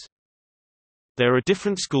minds. There are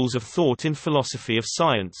different schools of thought in philosophy of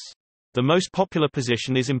science. The most popular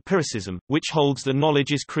position is empiricism, which holds that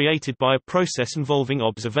knowledge is created by a process involving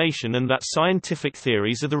observation and that scientific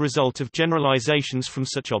theories are the result of generalizations from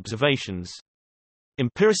such observations.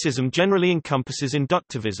 Empiricism generally encompasses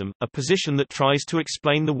inductivism, a position that tries to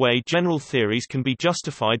explain the way general theories can be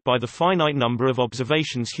justified by the finite number of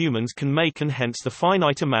observations humans can make and hence the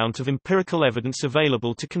finite amount of empirical evidence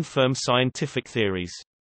available to confirm scientific theories.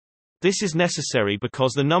 This is necessary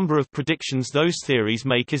because the number of predictions those theories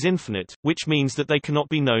make is infinite, which means that they cannot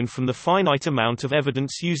be known from the finite amount of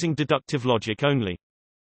evidence using deductive logic only.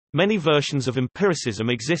 Many versions of empiricism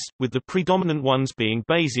exist, with the predominant ones being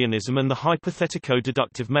Bayesianism and the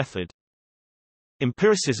hypothetico-deductive method.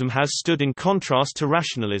 Empiricism has stood in contrast to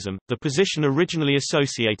rationalism, the position originally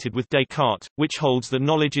associated with Descartes, which holds that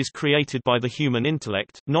knowledge is created by the human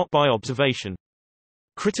intellect, not by observation.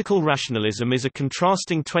 Critical rationalism is a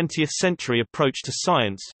contrasting 20th-century approach to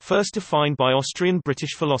science, first defined by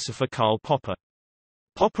Austrian-British philosopher Karl Popper.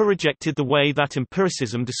 Popper rejected the way that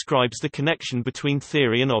empiricism describes the connection between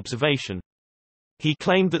theory and observation. He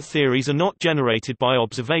claimed that theories are not generated by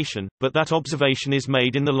observation, but that observation is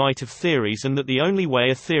made in the light of theories, and that the only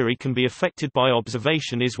way a theory can be affected by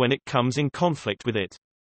observation is when it comes in conflict with it.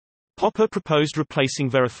 Popper proposed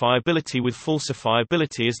replacing verifiability with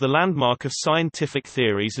falsifiability as the landmark of scientific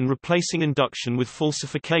theories and replacing induction with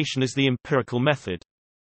falsification as the empirical method.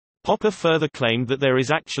 Popper further claimed that there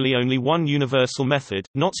is actually only one universal method,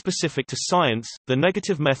 not specific to science, the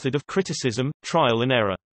negative method of criticism, trial and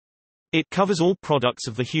error. It covers all products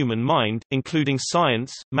of the human mind, including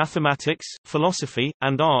science, mathematics, philosophy,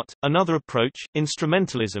 and art. Another approach,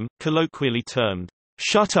 instrumentalism, colloquially termed,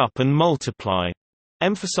 shut up and multiply,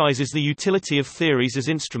 emphasizes the utility of theories as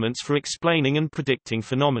instruments for explaining and predicting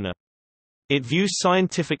phenomena. It views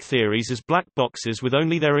scientific theories as black boxes with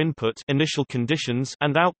only their input, initial conditions,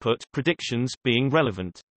 and output, predictions, being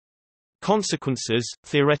relevant. Consequences,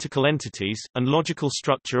 theoretical entities, and logical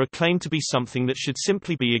structure are claimed to be something that should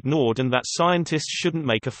simply be ignored and that scientists shouldn't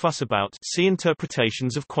make a fuss about. See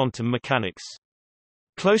interpretations of quantum mechanics.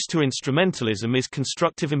 Close to instrumentalism is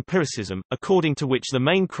constructive empiricism, according to which the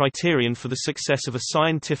main criterion for the success of a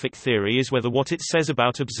scientific theory is whether what it says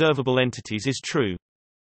about observable entities is true.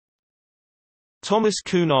 Thomas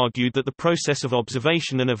Kuhn argued that the process of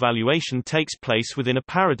observation and evaluation takes place within a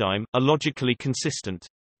paradigm, a logically consistent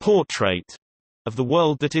portrait of the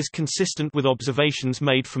world that is consistent with observations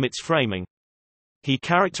made from its framing. He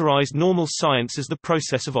characterized normal science as the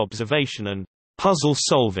process of observation and puzzle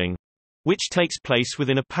solving, which takes place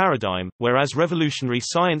within a paradigm, whereas revolutionary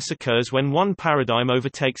science occurs when one paradigm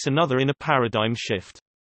overtakes another in a paradigm shift.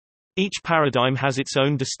 Each paradigm has its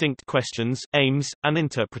own distinct questions, aims, and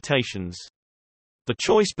interpretations. The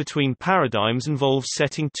choice between paradigms involves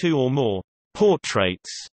setting two or more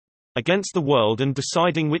portraits against the world and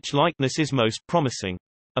deciding which likeness is most promising.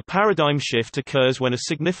 A paradigm shift occurs when a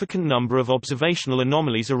significant number of observational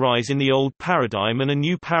anomalies arise in the old paradigm and a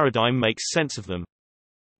new paradigm makes sense of them.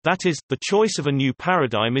 That is, the choice of a new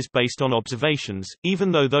paradigm is based on observations,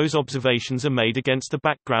 even though those observations are made against the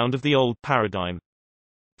background of the old paradigm.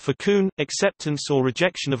 For Kuhn, acceptance or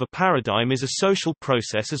rejection of a paradigm is a social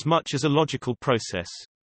process as much as a logical process.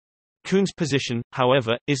 Kuhn's position,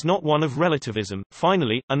 however, is not one of relativism.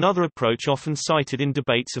 Finally, another approach often cited in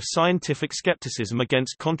debates of scientific skepticism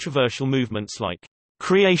against controversial movements like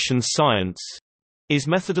creation science is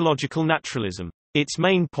methodological naturalism. Its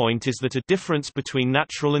main point is that a difference between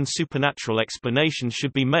natural and supernatural explanations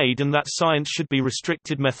should be made and that science should be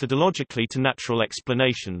restricted methodologically to natural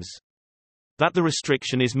explanations. That the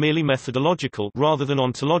restriction is merely methodological rather than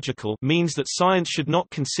ontological means that science should not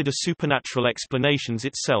consider supernatural explanations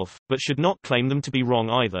itself, but should not claim them to be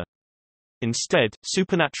wrong either. Instead,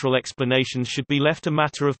 supernatural explanations should be left a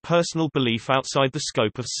matter of personal belief outside the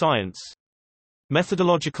scope of science.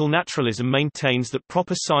 Methodological naturalism maintains that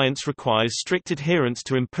proper science requires strict adherence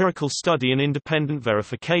to empirical study and independent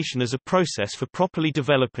verification as a process for properly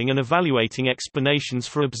developing and evaluating explanations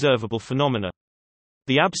for observable phenomena.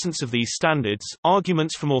 The absence of these standards,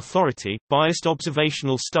 arguments from authority, biased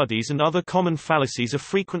observational studies and other common fallacies are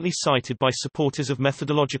frequently cited by supporters of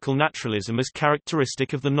methodological naturalism as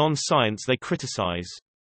characteristic of the non-science they criticize.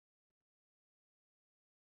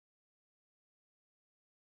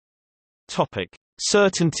 Topic: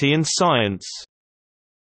 Certainty and science.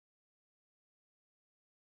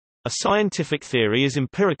 A scientific theory is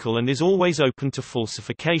empirical and is always open to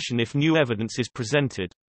falsification if new evidence is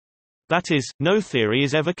presented. That is, no theory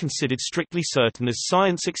is ever considered strictly certain as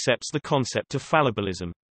science accepts the concept of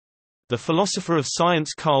fallibilism. The philosopher of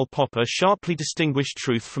science Karl Popper sharply distinguished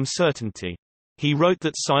truth from certainty. He wrote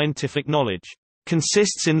that scientific knowledge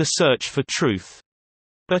consists in the search for truth,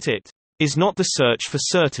 but it is not the search for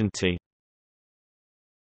certainty.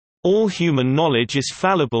 All human knowledge is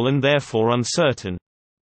fallible and therefore uncertain.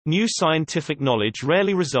 New scientific knowledge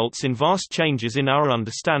rarely results in vast changes in our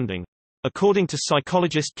understanding. According to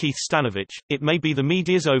psychologist Keith Stanovich, it may be the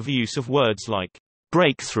media's overuse of words like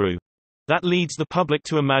breakthrough that leads the public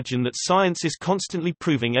to imagine that science is constantly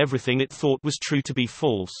proving everything it thought was true to be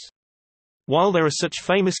false. While there are such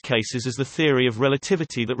famous cases as the theory of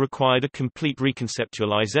relativity that required a complete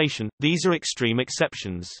reconceptualization, these are extreme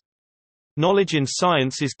exceptions. Knowledge in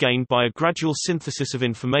science is gained by a gradual synthesis of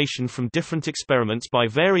information from different experiments by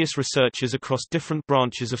various researchers across different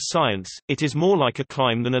branches of science. It is more like a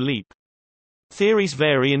climb than a leap. Theories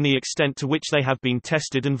vary in the extent to which they have been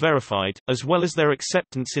tested and verified, as well as their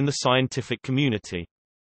acceptance in the scientific community.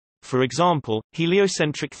 For example,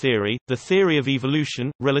 heliocentric theory, the theory of evolution,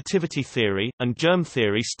 relativity theory, and germ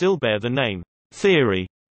theory still bear the name theory,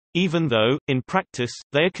 even though, in practice,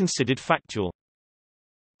 they are considered factual.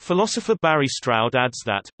 Philosopher Barry Stroud adds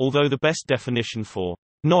that, although the best definition for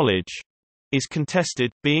knowledge is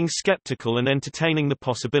contested, being skeptical and entertaining the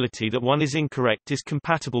possibility that one is incorrect is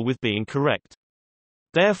compatible with being correct.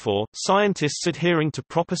 Therefore, scientists adhering to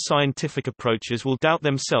proper scientific approaches will doubt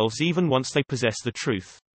themselves even once they possess the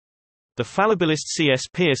truth. The fallibilist C.S.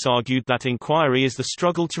 Peirce argued that inquiry is the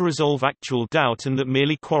struggle to resolve actual doubt and that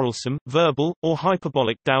merely quarrelsome, verbal, or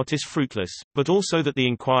hyperbolic doubt is fruitless, but also that the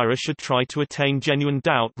inquirer should try to attain genuine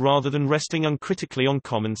doubt rather than resting uncritically on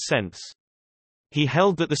common sense. He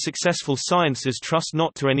held that the successful sciences trust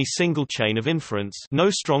not to any single chain of inference, no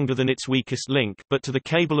stronger than its weakest link, but to the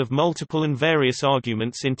cable of multiple and various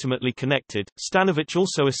arguments intimately connected. Stanovich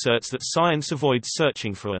also asserts that science avoids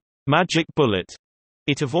searching for a magic bullet.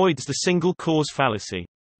 It avoids the single cause fallacy.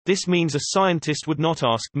 This means a scientist would not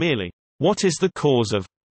ask merely, "What is the cause of?"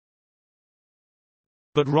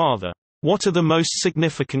 but rather, "What are the most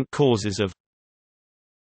significant causes of?"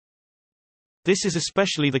 This is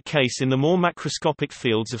especially the case in the more macroscopic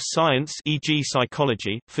fields of science, e.g.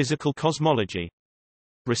 psychology, physical cosmology.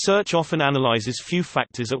 Research often analyzes few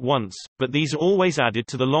factors at once, but these are always added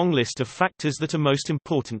to the long list of factors that are most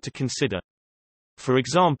important to consider. For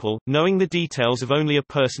example, knowing the details of only a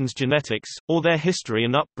person's genetics, or their history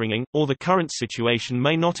and upbringing, or the current situation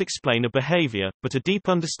may not explain a behavior, but a deep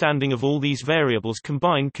understanding of all these variables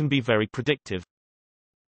combined can be very predictive.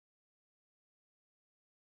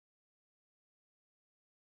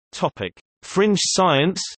 Topic: Fringe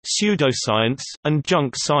science, pseudoscience, and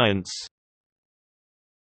junk science.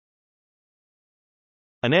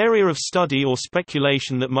 An area of study or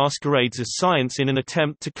speculation that masquerades as science in an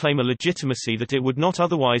attempt to claim a legitimacy that it would not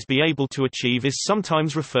otherwise be able to achieve is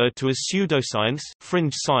sometimes referred to as pseudoscience,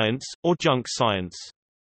 fringe science, or junk science.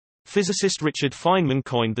 Physicist Richard Feynman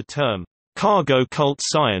coined the term, cargo cult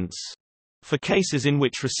science, for cases in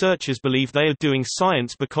which researchers believe they are doing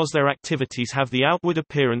science because their activities have the outward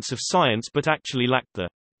appearance of science but actually lack the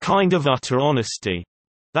kind of utter honesty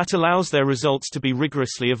that allows their results to be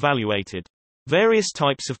rigorously evaluated. Various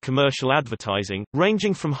types of commercial advertising,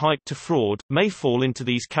 ranging from hype to fraud, may fall into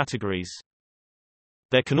these categories.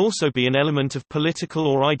 There can also be an element of political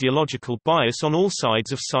or ideological bias on all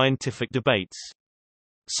sides of scientific debates.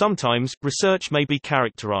 Sometimes, research may be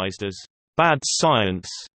characterized as bad science,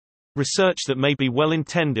 research that may be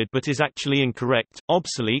well-intended but is actually incorrect,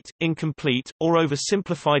 obsolete, incomplete, or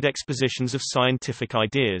oversimplified expositions of scientific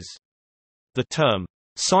ideas. The term,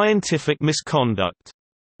 scientific misconduct,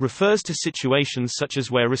 refers to situations such as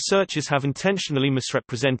where researchers have intentionally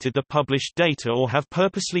misrepresented the published data or have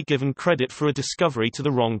purposely given credit for a discovery to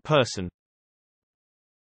the wrong person.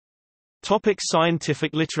 Topic: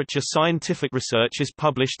 scientific literature. Scientific research is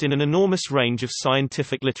published in an enormous range of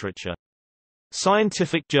scientific literature.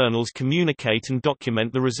 Scientific journals communicate and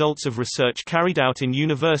document the results of research carried out in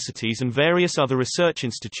universities and various other research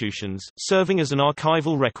institutions, serving as an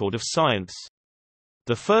archival record of science.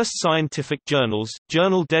 The first scientific journals,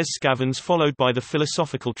 Journal des Sçavans followed by the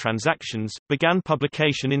Philosophical Transactions, began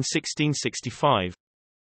publication in 1665.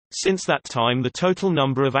 Since that time the total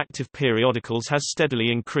number of active periodicals has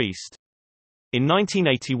steadily increased. In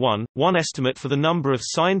 1981, one estimate for the number of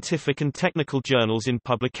scientific and technical journals in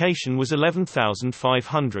publication was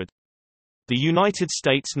 11,500. The United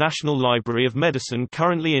States National Library of Medicine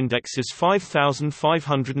currently indexes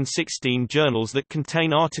 5,516 journals that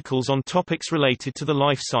contain articles on topics related to the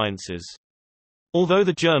life sciences. Although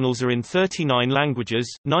the journals are in 39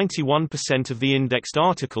 languages, 91% of the indexed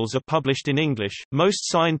articles are published in English. Most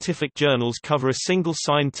scientific journals cover a single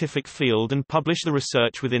scientific field and publish the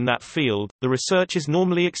research within that field. The research is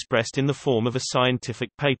normally expressed in the form of a scientific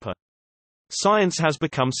paper. Science has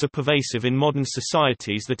become so pervasive in modern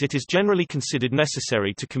societies that it is generally considered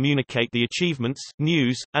necessary to communicate the achievements,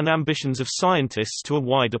 news, and ambitions of scientists to a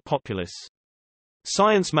wider populace.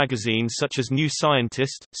 Science magazines such as New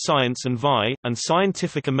Scientist, Science and Vi, and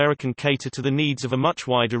Scientific American cater to the needs of a much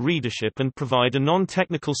wider readership and provide a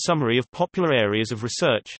non-technical summary of popular areas of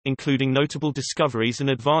research, including notable discoveries and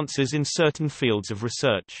advances in certain fields of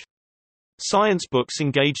research. Science books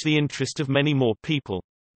engage the interest of many more people.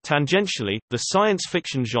 Tangentially, the science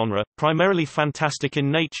fiction genre, primarily fantastic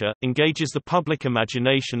in nature, engages the public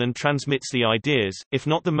imagination and transmits the ideas, if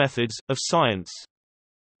not the methods, of science.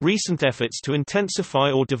 Recent efforts to intensify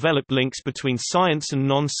or develop links between science and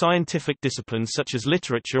non-scientific disciplines such as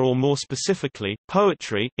literature or more specifically,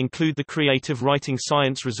 poetry, include the creative writing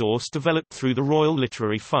science resource developed through the Royal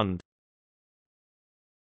Literary Fund.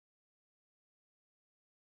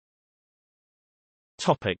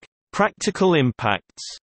 Topic: Practical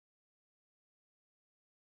impacts.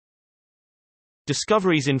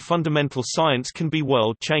 Discoveries in fundamental science can be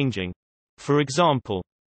world-changing. For example,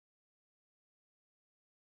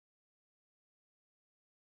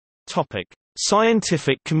 Topic: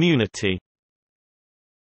 Scientific community.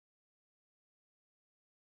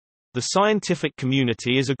 The scientific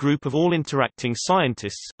community is a group of all interacting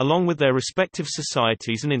scientists, along with their respective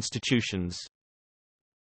societies and institutions.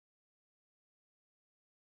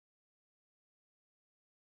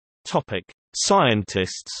 Topic: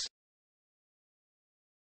 Scientists.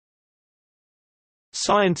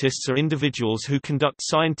 Scientists are individuals who conduct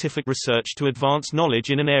scientific research to advance knowledge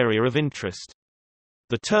in an area of interest.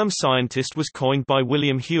 The term scientist was coined by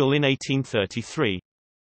William Whewell in 1833.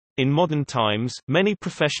 In modern times, many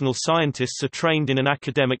professional scientists are trained in an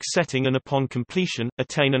academic setting and upon completion,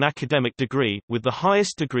 attain an academic degree, with the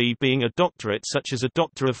highest degree being a doctorate such as a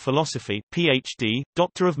Doctor of Philosophy (PhD),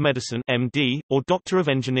 Doctor of Medicine (MD), or Doctor of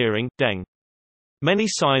Engineering (DEng). Many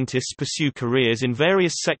scientists pursue careers in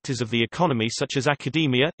various sectors of the economy such as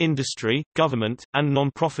academia, industry, government, and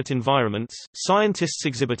non-profit environments. Scientists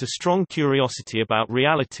exhibit a strong curiosity about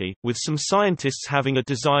reality, with some scientists having a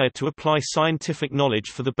desire to apply scientific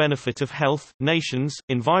knowledge for the benefit of health, nations,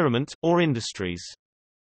 environment, or industries.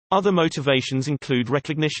 Other motivations include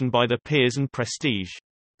recognition by their peers and prestige.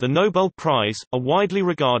 The Nobel Prize, a widely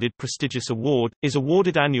regarded prestigious award, is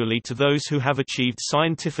awarded annually to those who have achieved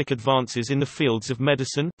scientific advances in the fields of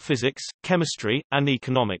medicine, physics, chemistry, and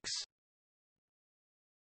economics.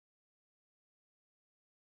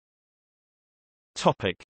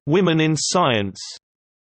 Topic: Women in science.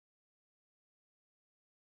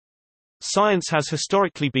 Science has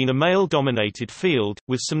historically been a male-dominated field,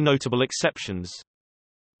 with some notable exceptions.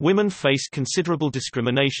 Women face considerable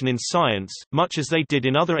discrimination in science, much as they did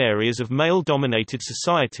in other areas of male-dominated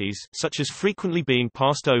societies, such as frequently being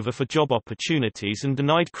passed over for job opportunities and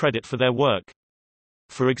denied credit for their work.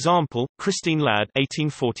 For example, Christine Ladd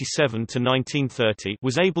 (1847–1930)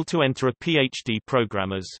 was able to enter a PhD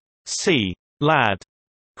program as C. Ladd.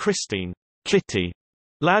 Christine Kitty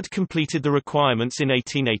Ladd completed the requirements in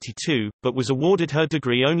 1882, but was awarded her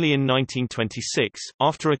degree only in 1926,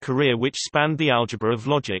 after a career which spanned the algebra of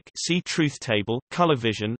logic, see truth table, color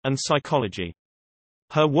vision, and psychology.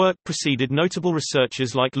 Her work preceded notable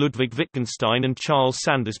researchers like Ludwig Wittgenstein and Charles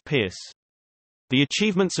Sanders Peirce. The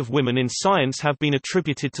achievements of women in science have been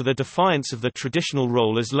attributed to their defiance of the traditional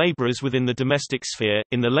role as laborers within the domestic sphere.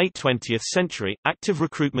 In the late 20th century, active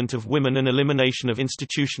recruitment of women and elimination of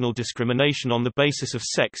institutional discrimination on the basis of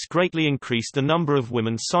sex greatly increased the number of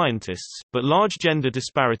women scientists, but large gender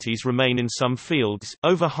disparities remain in some fields.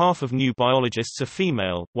 Over half of new biologists are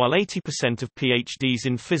female, while 80% of PhDs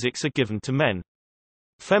in physics are given to men.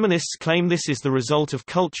 Feminists claim this is the result of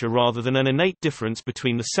culture rather than an innate difference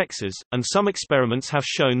between the sexes, and some experiments have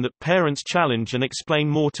shown that parents challenge and explain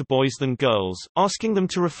more to boys than girls, asking them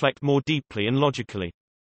to reflect more deeply and logically.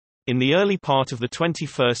 In the early part of the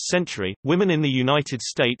 21st century, women in the United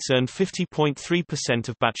States earned 50.3%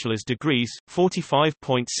 of bachelor's degrees,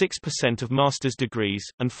 45.6% of master's degrees,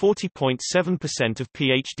 and 40.7% of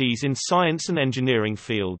PhDs in science and engineering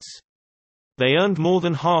fields. They earned more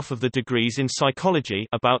than half of the degrees in psychology,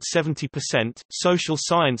 about 70%, social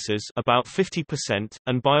sciences, about 50%,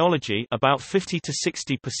 and biology, about 50 to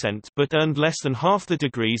 60%, but earned less than half the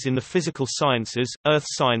degrees in the physical sciences, earth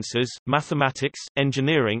sciences, mathematics,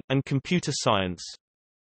 engineering, and computer science.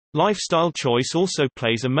 Lifestyle choice also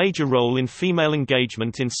plays a major role in female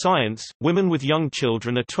engagement in science. Women with young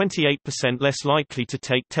children are 28% less likely to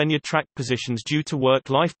take tenure-track positions due to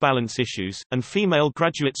work-life balance issues, and female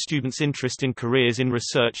graduate students' interest in careers in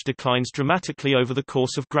research declines dramatically over the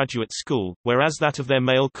course of graduate school, whereas that of their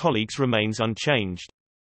male colleagues remains unchanged.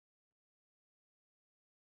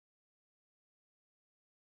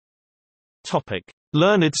 Topic: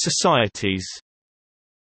 Learned societies.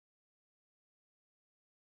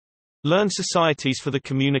 Learned societies for the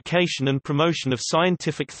communication and promotion of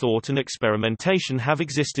scientific thought and experimentation have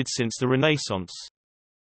existed since the Renaissance.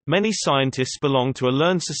 Many scientists belong to a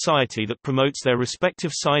learned society that promotes their respective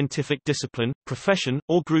scientific discipline, profession,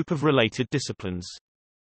 or group of related disciplines.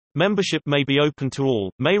 Membership may be open to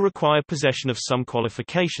all, may require possession of some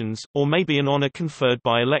qualifications, or may be an honor conferred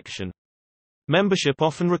by election. Membership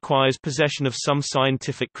often requires possession of some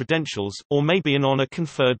scientific credentials, or may be an honor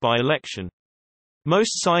conferred by election.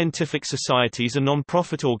 Most scientific societies are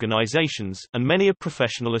non-profit organizations, and many are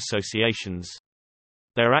professional associations.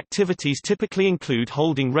 Their activities typically include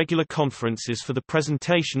holding regular conferences for the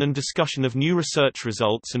presentation and discussion of new research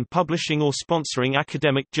results and publishing or sponsoring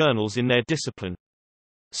academic journals in their discipline.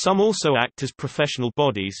 Some also act as professional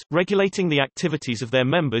bodies, regulating the activities of their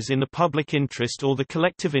members in the public interest or the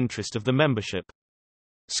collective interest of the membership.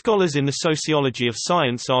 Scholars in the sociology of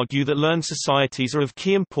science argue that learned societies are of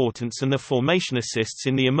key importance and their formation assists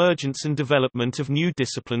in the emergence and development of new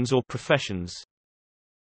disciplines or professions.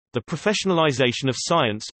 The professionalization of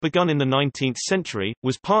science, begun in the 19th century,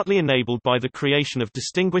 was partly enabled by the creation of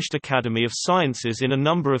distinguished Academy of Sciences in a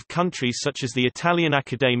number of countries such as the Italian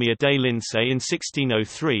Accademia dei Lincei in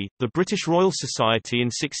 1603, the British Royal Society in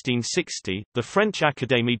 1660, the French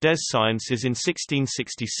Académie des Sciences in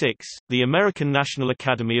 1666, the American National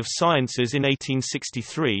Academy of Sciences in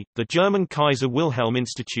 1863, the German Kaiser Wilhelm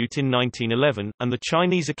Institute in 1911, and the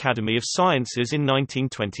Chinese Academy of Sciences in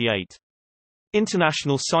 1928.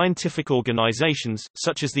 International scientific organizations,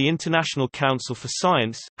 such as the International Council for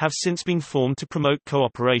Science, have since been formed to promote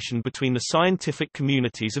cooperation between the scientific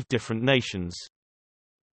communities of different nations.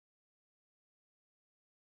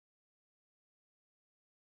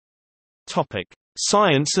 Topic: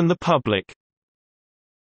 Science and the public.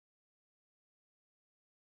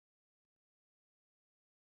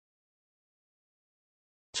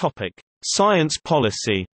 Topic: Science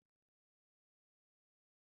policy.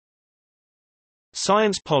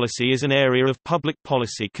 Science policy is an area of public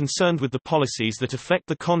policy concerned with the policies that affect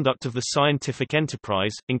the conduct of the scientific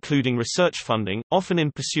enterprise, including research funding, often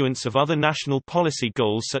in pursuance of other national policy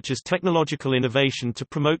goals such as technological innovation to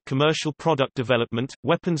promote commercial product development,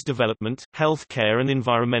 weapons development, health care and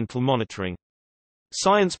environmental monitoring.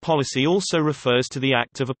 Science policy also refers to the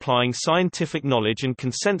act of applying scientific knowledge and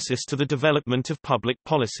consensus to the development of public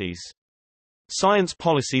policies. Science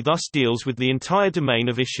policy thus deals with the entire domain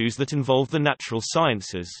of issues that involve the natural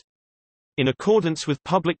sciences. In accordance with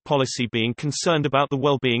public policy being concerned about the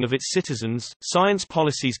well-being of its citizens, science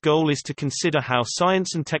policy's goal is to consider how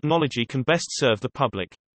science and technology can best serve the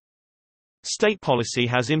public. State policy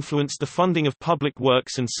has influenced the funding of public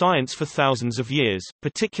works and science for thousands of years,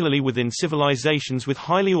 particularly within civilizations with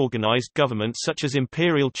highly organized governments such as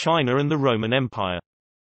Imperial China and the Roman Empire.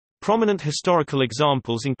 Prominent historical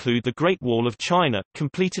examples include the Great Wall of China,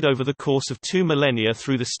 completed over the course of 2 millennia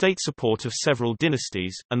through the state support of several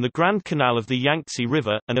dynasties, and the Grand Canal of the Yangtze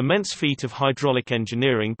River, an immense feat of hydraulic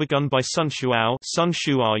engineering begun by Sun Shuao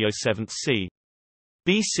 7th c.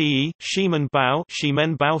 BCE, Shimen Bao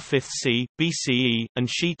 5th c. BCE, and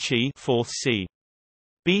Shi Qi 4th c.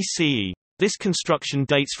 BCE. This construction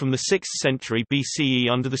dates from the 6th century BCE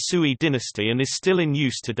under the Sui dynasty and is still in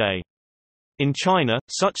use today. In China,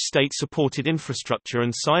 such state-supported infrastructure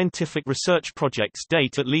and scientific research projects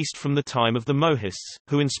date at least from the time of the Mohists,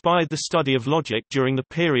 who inspired the study of logic during the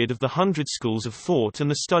period of the 100 Schools of Thought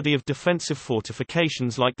and the study of defensive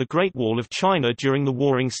fortifications like the Great Wall of China during the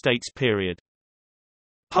Warring States period.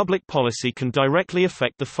 Public policy can directly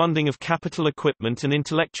affect the funding of capital equipment and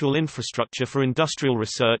intellectual infrastructure for industrial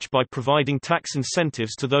research by providing tax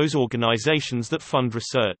incentives to those organizations that fund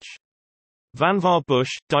research. Vannevar Bush,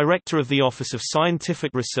 director of the Office of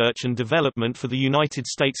Scientific Research and Development for the United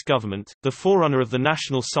States government, the forerunner of the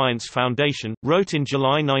National Science Foundation, wrote in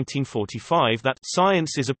July 1945 that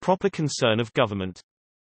science is a proper concern of government.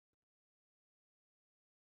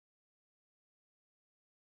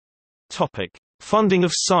 Topic: Funding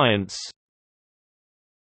of science.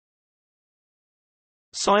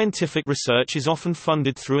 Scientific research is often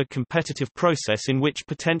funded through a competitive process in which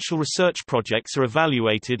potential research projects are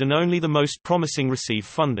evaluated and only the most promising receive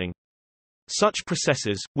funding. Such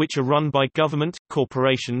processes, which are run by government,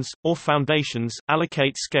 corporations, or foundations,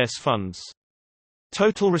 allocate scarce funds.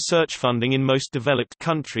 Total research funding in most developed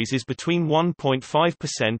countries is between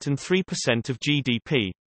 1.5% and 3% of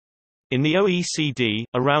GDP. In the OECD,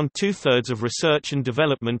 around two-thirds of research and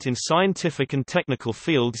development in scientific and technical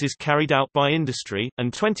fields is carried out by industry,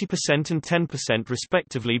 and 20% and 10%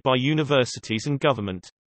 respectively by universities and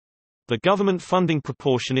government. The government funding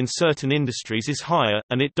proportion in certain industries is higher,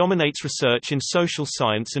 and it dominates research in social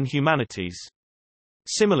science and humanities.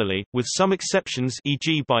 Similarly, with some exceptions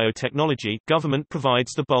e.g. biotechnology, government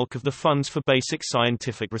provides the bulk of the funds for basic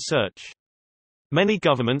scientific research. Many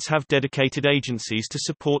governments have dedicated agencies to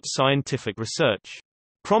support scientific research.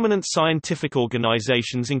 Prominent scientific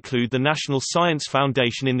organizations include the National Science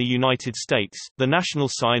Foundation in the United States, the National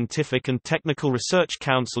Scientific and Technical Research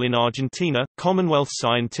Council in Argentina, Commonwealth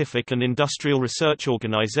Scientific and Industrial Research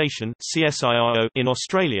Organization (CSIRO) in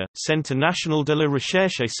Australia, Centre National de la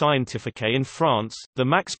Recherche Scientifique in France, the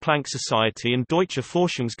Max Planck Society and Deutsche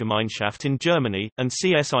Forschungsgemeinschaft in Germany, and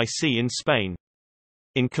CSIC in Spain.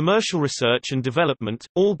 In commercial research and development,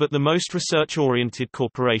 all but the most research-oriented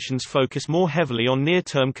corporations focus more heavily on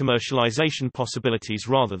near-term commercialization possibilities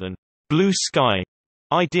rather than blue sky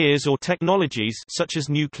ideas or technologies such as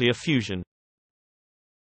nuclear fusion.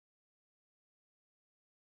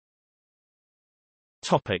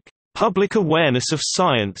 Topic: Public awareness of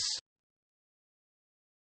science.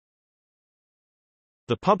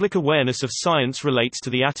 The public awareness of science relates to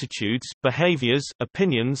the attitudes, behaviors,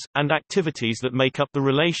 opinions, and activities that make up the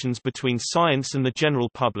relations between science and the general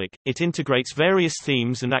public. It integrates various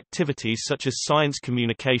themes and activities such as science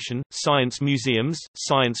communication, science museums,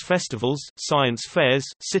 science festivals, science fairs,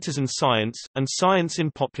 citizen science, and science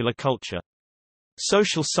in popular culture.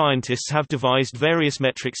 Social scientists have devised various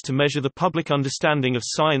metrics to measure the public understanding of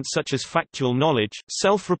science such as factual knowledge,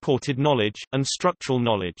 self-reported knowledge, and structural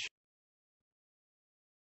knowledge.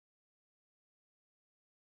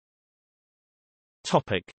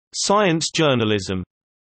 Topic: Science journalism.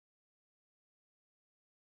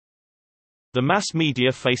 The mass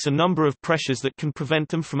media face a number of pressures that can prevent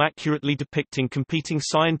them from accurately depicting competing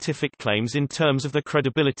scientific claims in terms of their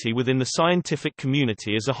credibility within the scientific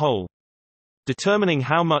community as a whole. Determining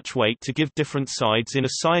how much weight to give different sides in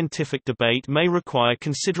a scientific debate may require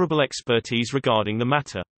considerable expertise regarding the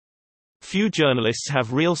matter. Few journalists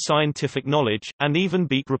have real scientific knowledge, and even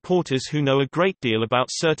beat reporters who know a great deal about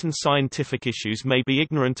certain scientific issues may be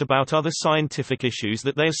ignorant about other scientific issues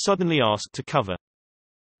that they are suddenly asked to cover.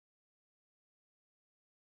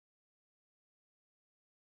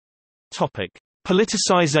 Topic: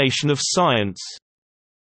 Politicization of science.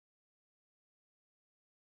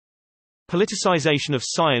 Politicization of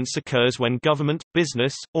science occurs when government,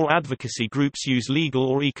 business, or advocacy groups use legal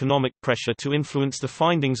or economic pressure to influence the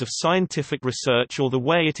findings of scientific research or the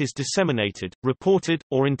way it is disseminated, reported,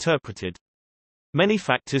 or interpreted. Many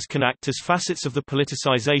factors can act as facets of the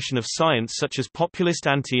politicization of science, such as populist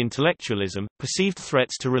anti-intellectualism, perceived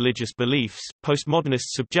threats to religious beliefs, postmodernist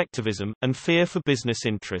subjectivism, and fear for business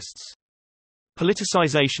interests.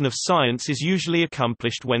 Politicization of science is usually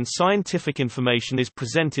accomplished when scientific information is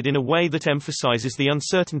presented in a way that emphasizes the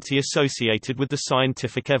uncertainty associated with the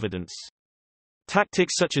scientific evidence.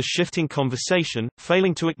 Tactics such as shifting conversation,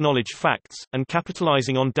 failing to acknowledge facts, and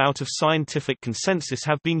capitalizing on doubt of scientific consensus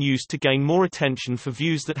have been used to gain more attention for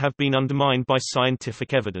views that have been undermined by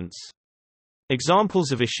scientific evidence.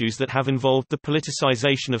 Examples of issues that have involved the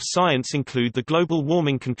politicization of science include the global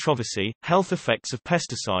warming controversy, health effects of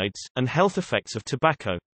pesticides, and health effects of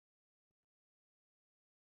tobacco.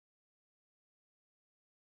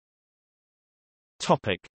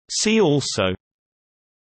 Topic: See also: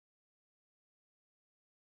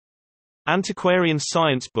 Antiquarian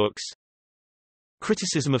science books,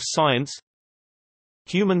 Criticism of science,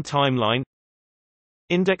 Human timeline,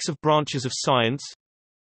 Index of branches of science,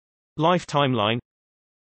 Life timeline,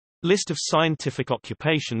 List of scientific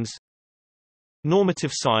occupations,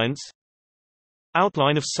 Normative science,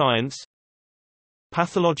 Outline of science,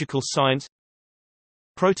 Pathological science,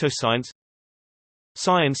 Proto-science,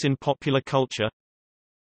 Science in popular culture,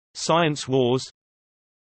 Science wars,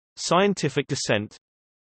 Scientific dissent,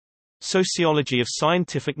 Sociology of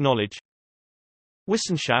scientific knowledge,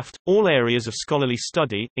 Wissenschaft, all areas of scholarly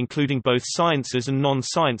study, including both sciences and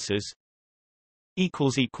non-sciences.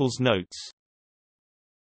 Notes